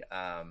the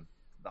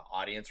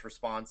audience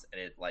response,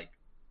 and it like,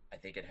 I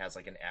think it has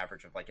like an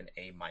average of like an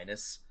A-.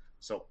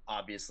 So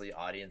obviously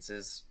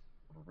audiences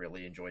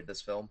really enjoyed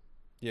this film.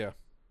 Yeah.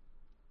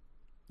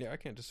 Yeah, I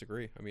can't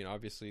disagree. I mean,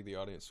 obviously the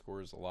audience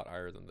score is a lot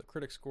higher than the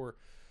critic score.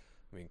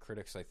 I mean,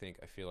 critics, I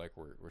feel like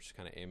we're just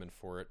kind of aiming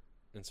for it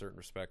in certain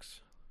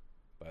respects.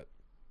 But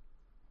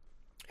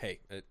hey,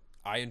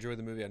 I enjoy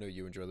the movie. I know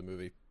you enjoy the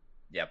movie.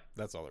 Yep.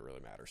 That's all that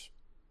really matters.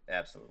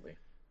 Absolutely.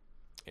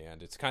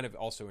 And it's kind of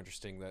also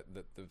interesting that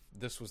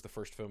this was the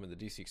first film in the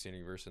DC Extended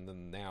Universe, and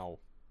then now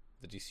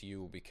the DCU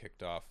will be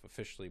kicked off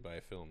officially by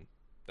a film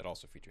that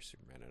also features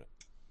Superman in it.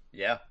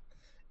 Yeah.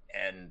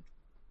 And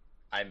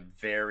I'm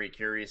very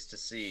curious to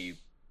see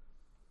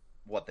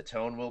what the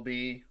tone will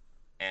be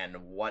and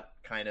what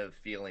kind of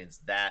feelings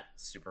that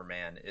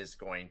Superman is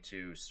going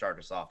to start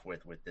us off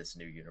with this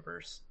new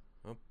universe.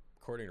 Well,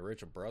 according to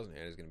Rachel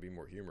Brosnahan, he's going to be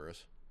more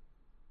humorous.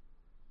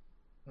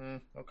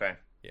 Okay.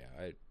 Yeah,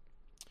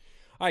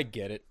 I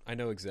get it. I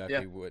know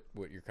exactly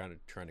what you're kind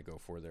of trying to go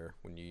for there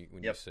when you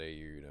say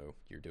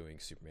you're doing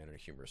Superman in a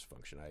humorous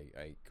function.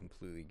 I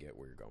completely get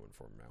where you're going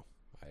from now.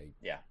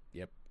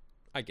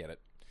 I get it.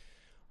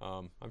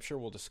 I'm sure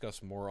we'll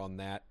discuss more on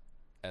that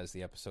as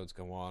the episodes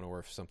go on, or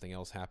if something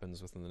else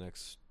happens within the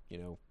next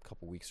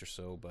couple weeks or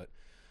so. But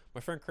my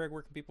friend Craig,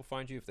 where can people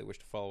find you if they wish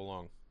to follow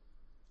along?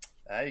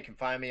 You can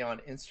find me on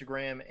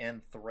Instagram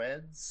and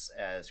Threads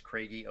as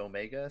Craigie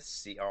Omega,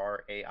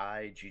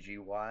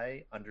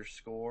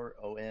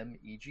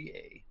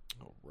 CRAIGGY_OMEGA.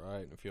 All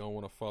right. If you don't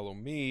want to follow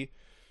me,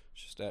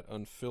 it's just at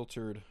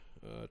Unfiltered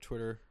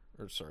Twitter.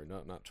 Or sorry,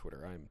 not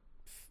Twitter. I'm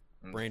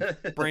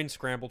brain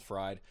scrambled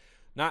fried.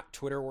 Not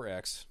Twitter or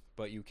X,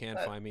 but you can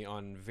find me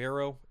on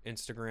Vero,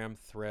 Instagram,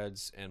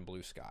 Threads, and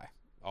Blue Sky.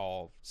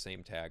 All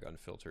same tag,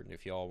 Unfiltered. And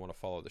if you all want to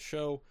follow the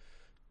show,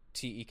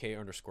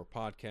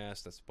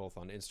 TEK_podcast. That's both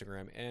on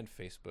Instagram and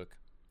Facebook.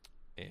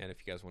 And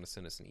if you guys want to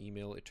send us an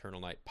email,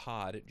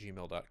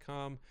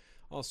 eternalnightpod@gmail.com.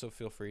 Also,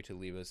 feel free to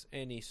leave us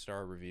any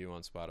star review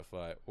on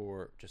Spotify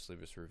or just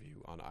leave us a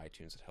review on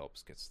iTunes. It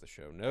helps, gets the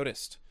show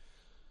noticed.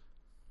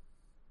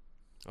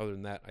 Other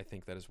than that, I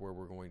think that is where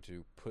we're going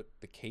to put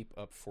the cape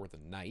up for the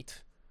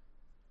night.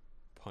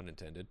 Pun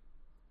intended.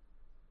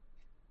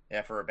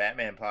 Yeah, for a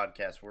Batman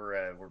podcast,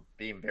 we're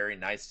being very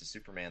nice to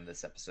Superman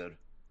this episode.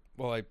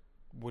 Well, I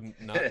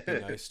wouldn't not be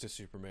nice to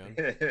Superman.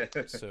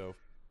 So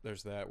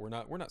there's that. We're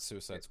not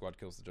Suicide Squad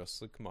kills the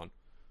Justice League. Come on.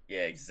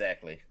 Yeah,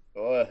 exactly.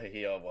 Oh,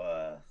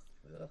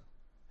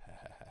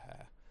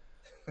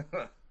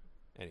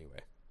 Anyway,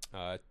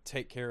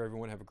 take care,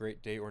 everyone. Have a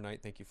great day or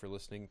night. Thank you for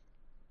listening.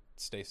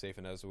 Stay safe,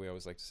 and as we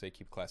always like to say,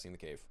 keep classing the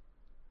cave.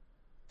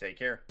 Take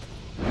care.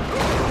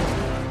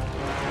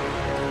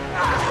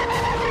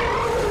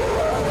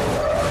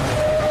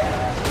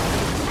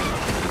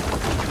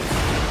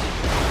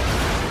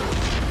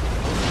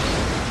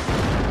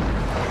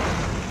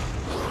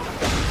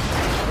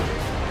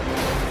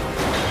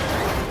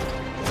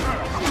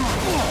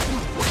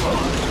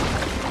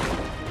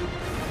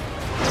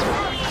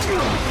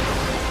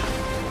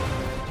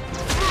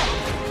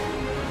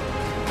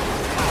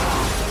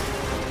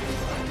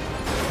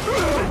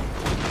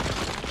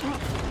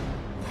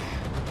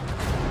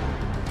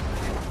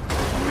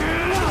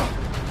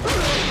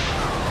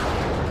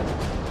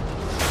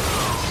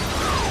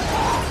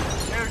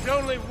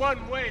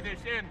 One way this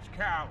ends,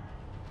 Cal.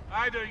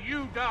 Either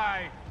you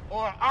die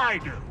or I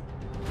do.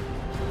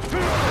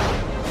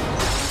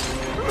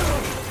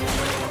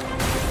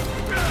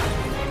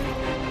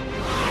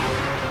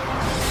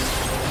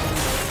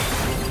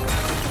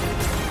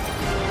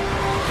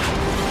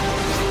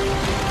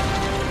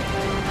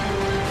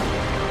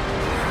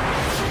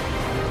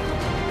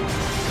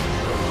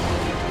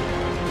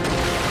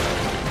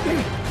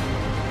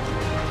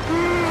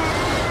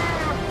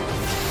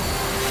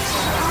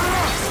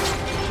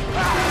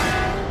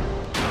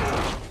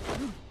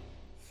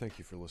 Thank you.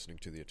 for listening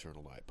to the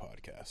Eternal Night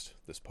podcast.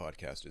 This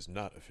podcast is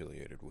not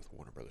affiliated with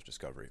Warner Brothers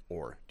Discovery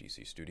or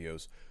DC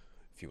Studios.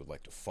 If you would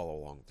like to follow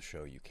along with the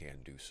show, you can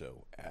do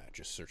so.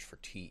 Just search for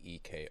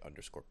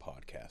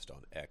TEK_podcast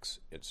on X,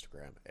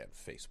 Instagram, and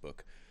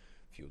Facebook.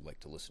 If you would like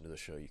to listen to the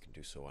show, you can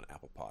do so on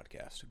Apple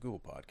Podcast, Google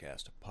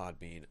Podcast,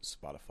 Podbean,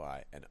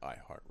 Spotify, and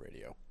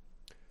iHeartRadio.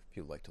 If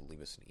you'd like to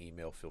leave us an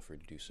email, feel free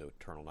to do so,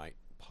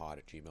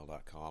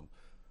 eternalnightpod@gmail.com.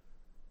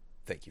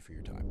 Thank you for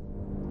your time.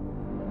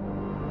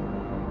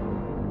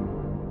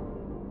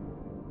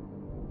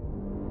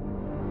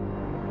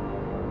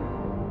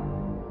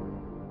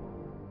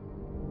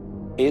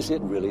 Is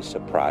it really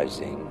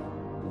surprising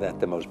that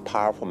the most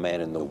powerful man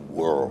in the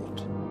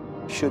world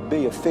should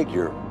be a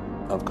figure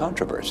of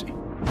controversy?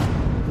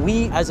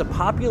 We, as a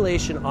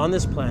population on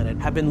this planet,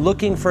 have been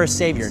looking for a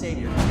savior.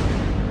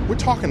 We're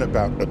talking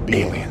about a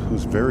being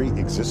whose very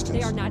existence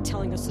they are not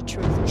telling us the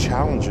truth.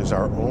 Challenges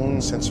our own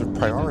sense of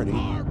priority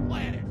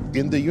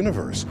in the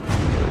universe.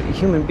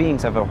 Human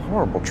beings have a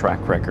horrible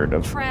track record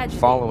of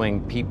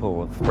following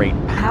people of great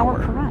power.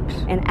 Power corrupts,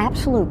 and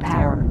absolute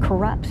power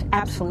corrupts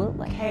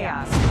absolutely.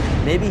 Chaos.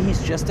 Maybe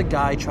he's just a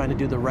guy trying to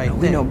do the right thing.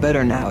 We know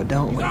better now,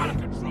 don't we?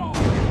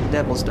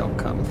 Devils don't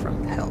come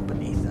from hell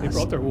beneath us. They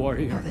brought their war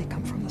here. No, they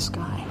come from the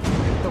sky.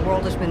 The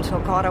world has been so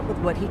caught up with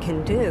what he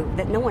can do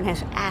that no one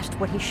has asked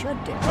what he should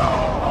do.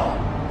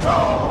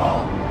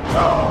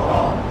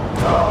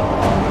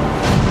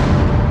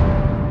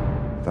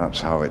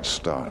 That's how it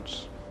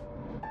starts.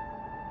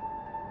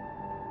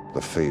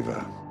 The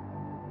fever,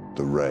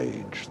 the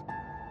rage,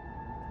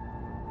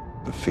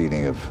 the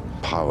feeling of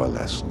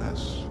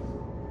powerlessness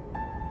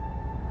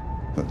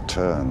that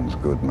turns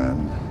good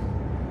men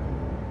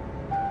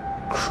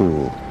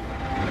cruel.